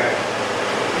Turner,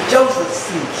 Joseph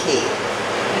C.K.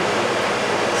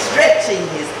 stretching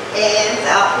his hands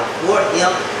out before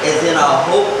him as in a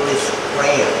hopeless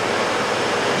prayer,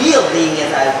 yielding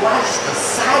as I watched the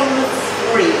silent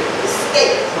thrill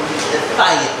escape from his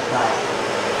defiant body.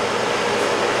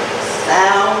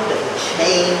 Sound of the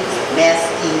chains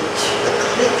masking the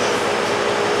click,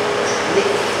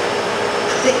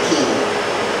 clicking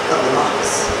of the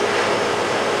locks.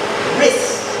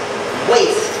 Wrist,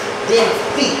 waist, then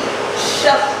feet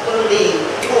shuffling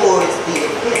towards the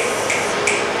abyss.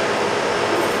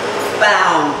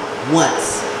 Found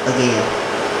once again.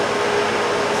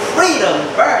 Freedom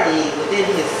burning within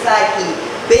his psyche,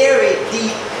 buried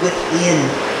deep within.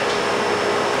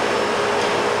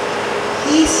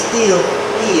 He still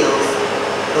feels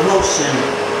the motion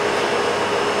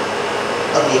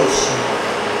of the ocean.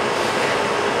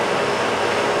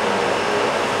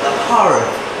 The horror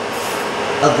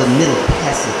of the Middle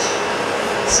Passage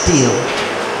still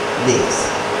lives.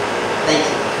 Thank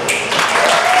you.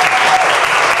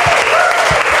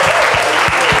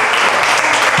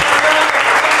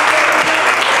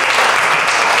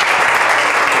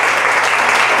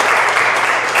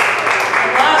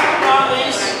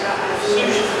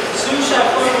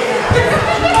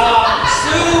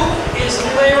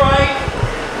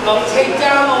 Take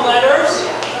Down the Letters,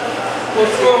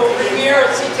 which will premiere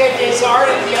at CTJ's Art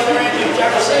at the other end of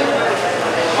Jefferson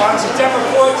on September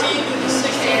 14th to the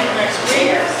 16th of next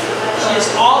week. She is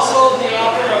also the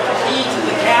author of Key to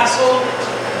the Castle,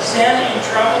 Zen and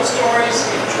Travel Stories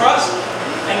in Trust,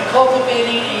 and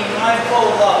Cultivating a Mindful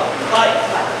Life.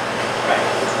 Right.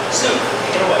 Sue,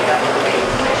 take it away.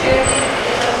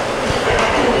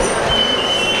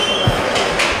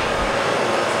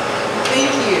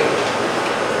 Thank you.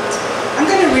 I'm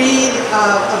going to read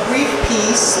a brief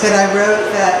piece that I wrote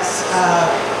that's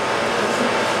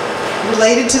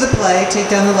related to the play, Take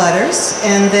Down the Letters,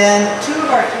 and then two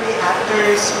of our three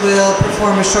actors will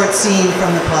perform a short scene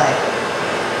from the play.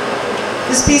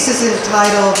 This piece is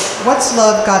entitled, What's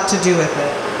Love Got to Do with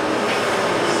It?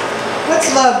 What's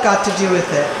love got to do with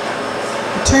it?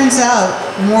 It turns out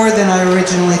more than I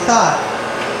originally thought.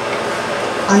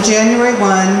 On January 1,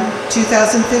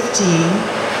 2015,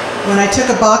 when I took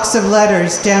a box of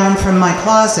letters down from my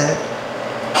closet,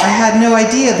 I had no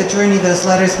idea the journey those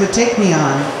letters would take me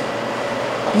on.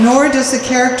 Nor does the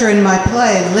character in my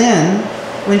play, Lynn,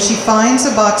 when she finds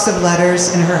a box of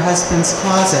letters in her husband's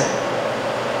closet.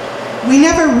 We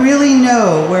never really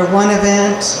know where one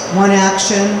event, one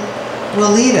action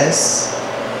will lead us,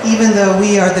 even though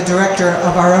we are the director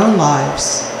of our own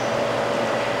lives.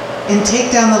 In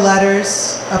Take Down the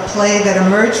Letters, a play that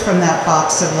emerged from that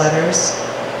box of letters,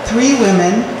 three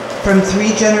women from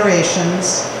three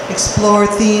generations explore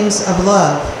themes of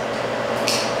love.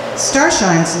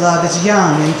 Starshine's love is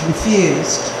young and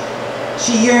confused.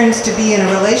 She yearns to be in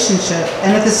a relationship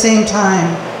and at the same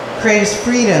time craves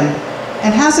freedom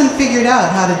and hasn't figured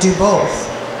out how to do both.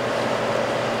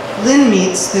 Lynn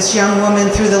meets this young woman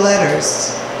through the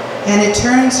letters, and it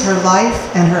turns her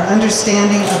life and her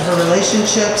understanding of her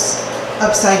relationships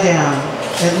upside down,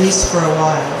 at least for a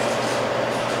while.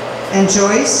 And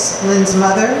Joyce, Lynn's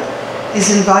mother,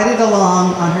 is invited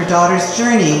along on her daughter's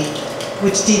journey,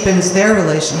 which deepens their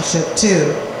relationship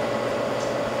too.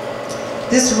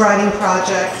 This writing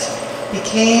project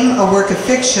became a work of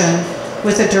fiction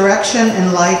with a direction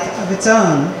and life of its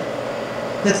own.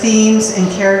 The themes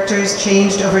and characters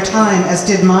changed over time, as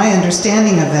did my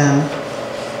understanding of them.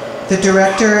 The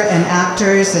director and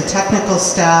actors and technical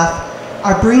staff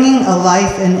are bringing a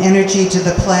life and energy to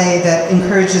the play that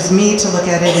encourages me to look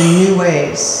at it in new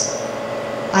ways.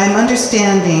 I am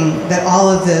understanding that all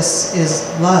of this is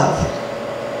love.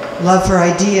 Love for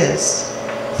ideas,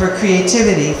 for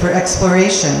creativity, for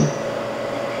exploration.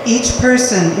 Each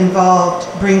person involved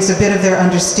brings a bit of their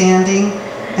understanding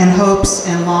and hopes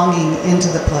and longing into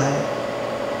the play.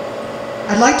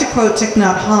 I'd like to quote Thich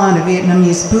Nhat Hanh, a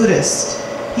Vietnamese Buddhist.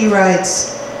 He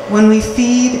writes, "When we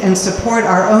feed and support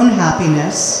our own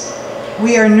happiness,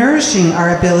 we are nourishing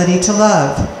our ability to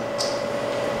love.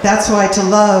 That's why to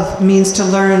love means to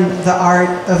learn the art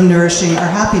of nourishing our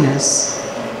happiness."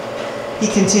 He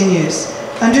continues,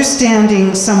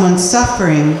 "Understanding someone's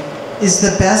suffering is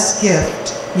the best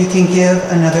gift you can give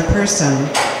another person.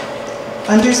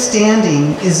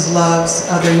 understanding is love's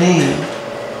other name.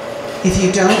 If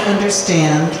you don't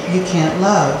understand, you can't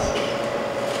love.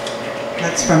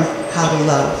 That's from How to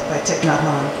Love by Thich Nhat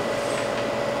Hanh.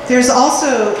 There's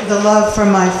also the love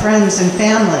from my friends and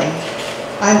family.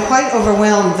 I'm quite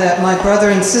overwhelmed that my brother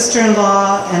and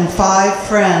sister-in-law and 5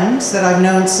 friends that I've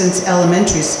known since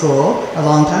elementary school, a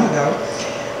long time ago,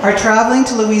 are traveling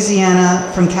to Louisiana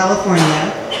from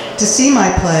California to see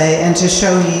my play and to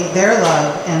show me their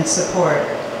love and support.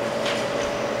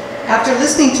 After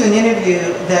listening to an interview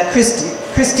that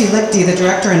Christy Lichty, the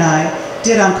director, and I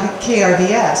did on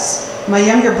KRVS, my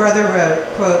younger brother wrote,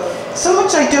 quote, "So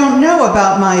much I don't know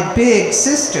about my big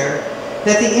sister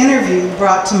that the interview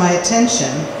brought to my attention.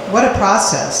 What a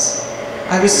process."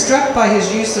 I was struck by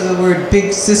his use of the word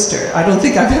big sister. I don't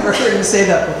think I've ever heard him say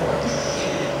that before.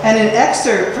 And an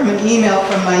excerpt from an email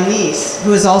from my niece,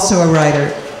 who is also a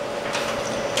writer.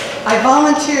 I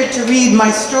volunteered to read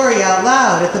my story out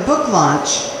loud at the book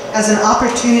launch as an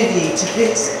opportunity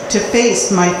to face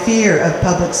my fear of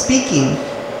public speaking.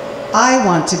 I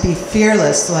want to be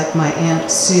fearless like my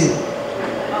Aunt Sue.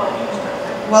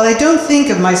 While I don't think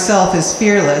of myself as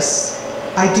fearless,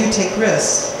 I do take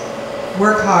risks,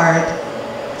 work hard,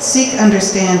 seek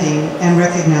understanding, and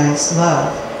recognize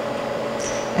love.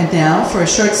 And now for a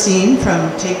short scene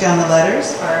from Take Down the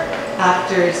Letters are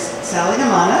actors Sally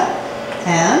Hamana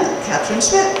and Catherine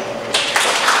Schmidt.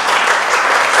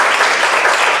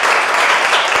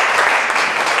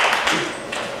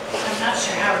 I'm not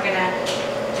sure how we're gonna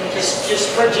do this.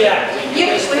 Just project. We project. You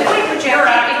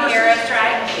can hear us,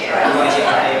 right?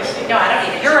 No, I don't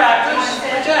need it. You're actors.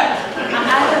 Project. I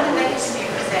don't think they can see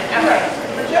it. Okay.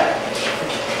 Project.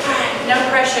 No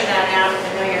pressure then now, I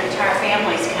know your entire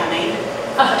family's coming.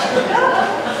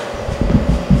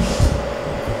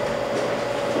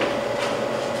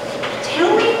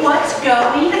 Tell me what's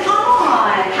going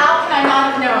on. How can I not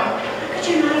have known? How could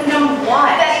you not have known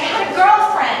what? That you had a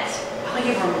girlfriend. Oh,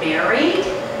 you were married?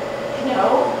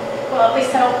 No. Well, at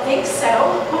least I don't think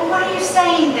so. Well, what are you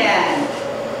saying then?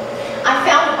 I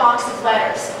found a box of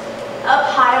letters up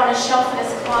high on a shelf in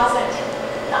his closet.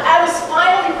 I was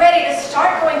finally ready to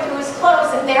start going through his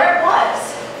clothes, and there it was.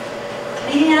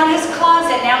 Cleaning out his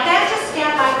closet. Now that's a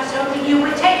step I was hoping you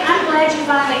would take. I'm glad you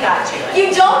finally got to it.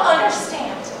 You don't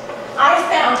understand. I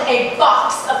found a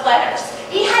box of letters.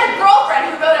 He had a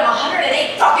girlfriend who wrote him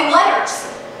 108 fucking letters.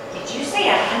 Did you say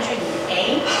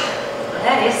 108? Well,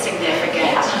 that is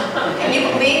significant. Yeah. Can you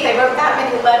believe they wrote that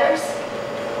many letters?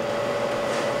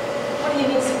 What do you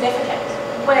mean significant?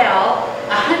 Well,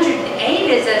 108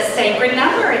 is a sacred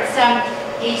number in some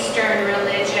Eastern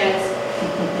religions.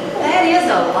 That is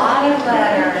a lot of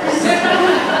letters.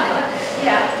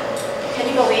 Yeah. Can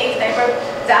you believe they wrote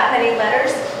that many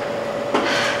letters?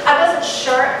 I wasn't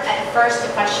sure at first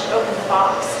if I should open the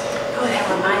box. Oh, that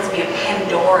reminds me of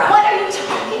Pandora. What are you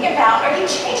talking about? Are you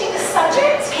changing the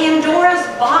subject? Pandora's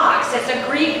box. It's a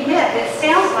Greek myth. It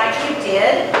sounds like you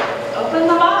did open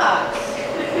the box.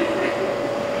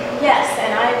 Yes,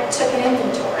 and I took an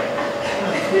inventory.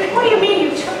 What do you mean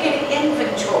you took an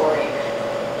inventory?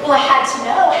 Well, I had to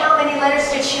know, how many letters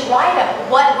did she write him?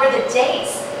 What were the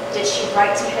dates? Did she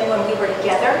write to him when we were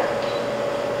together?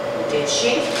 Did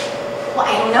she? Well,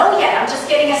 I don't know yet. I'm just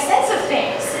getting a sense of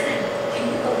things. Can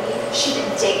you believe she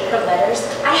didn't date her letters?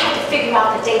 I had to figure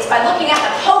out the dates by looking at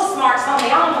the postmarks on the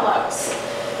envelopes.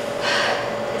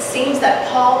 It seems that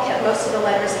Paul kept most of the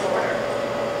letters in order.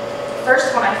 The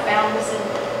first one I found was in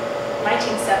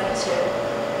 1972.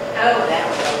 Oh, that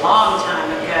was a long time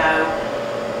ago.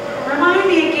 Remind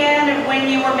me again of when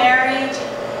you were married.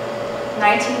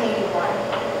 1981.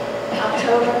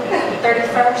 October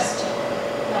 31st,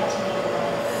 1981.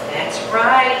 That's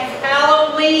right,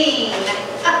 Halloween.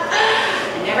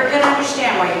 I never could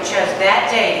understand why you chose that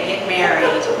day to get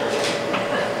married.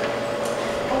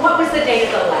 What was the date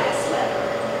of the last letter?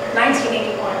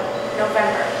 1981,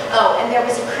 November. Oh, and there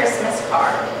was a Christmas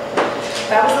card.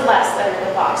 That was the last letter in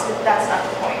the box, but that's not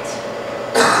the point.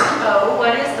 Oh,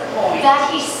 what is the point? That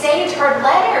he saved her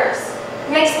letters.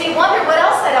 Makes me wonder what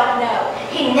else I don't know.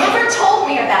 He never told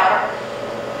me about her.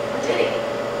 Or did he?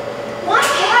 Why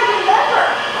can't I remember?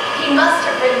 He must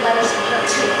have written letters from her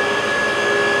too.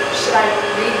 Should I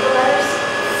read the letters?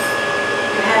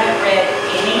 You haven't read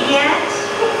any yet?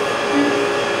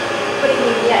 What do you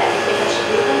mean yet? You think I should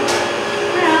read them?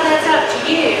 Well, that's up to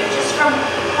you. Just from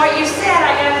what you said,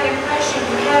 I got the impression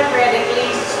you had read at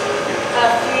least a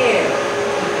few.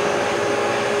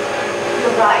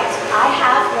 You're right. I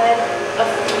have read a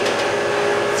few.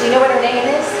 Do you know what her name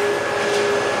is?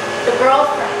 The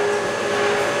girlfriend.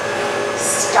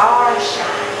 Starshine.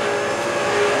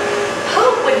 Who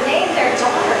would name their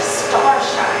daughter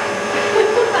Starshine?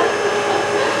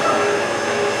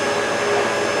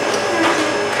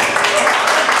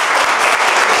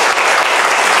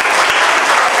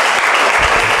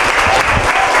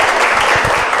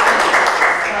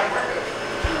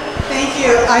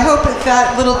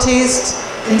 that little taste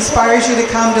inspires you to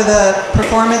come to the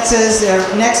performances,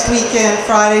 next weekend,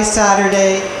 Friday,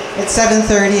 Saturday at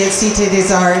 7:30 at Cité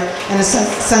des Arts, and a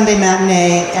Sunday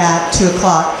matinee at 2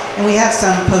 o'clock. And we have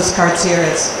some postcards here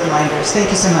as reminders. Thank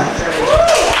you so much.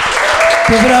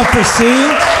 Give it up for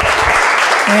Sue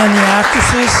and the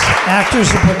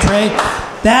actors who portrayed.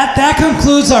 That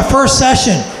concludes our first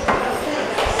session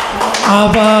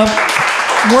of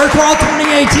Word Crawl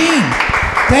 2018.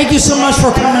 Thank you so much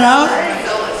for coming out.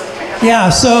 Yeah,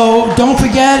 so don't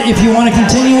forget, if you want to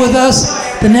continue with us,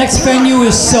 the next venue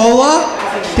is Sola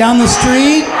down the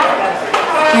street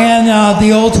and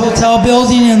the old hotel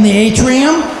building in the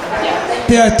atrium.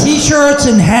 There are t-shirts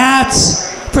and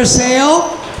hats for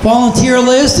sale. Volunteer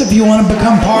list if you want to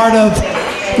become part of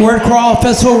Word Crawl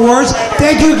Festival Awards.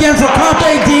 Thank you again for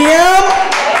Carpe Diem.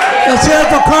 Let's hear it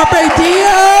for Carpe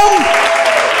Diem.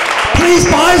 Please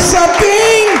buy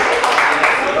something.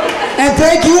 And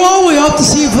thank you all. We hope to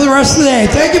see you for the rest of the day.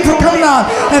 Thank you for coming out.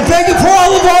 And thank you for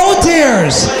all the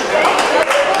volunteers.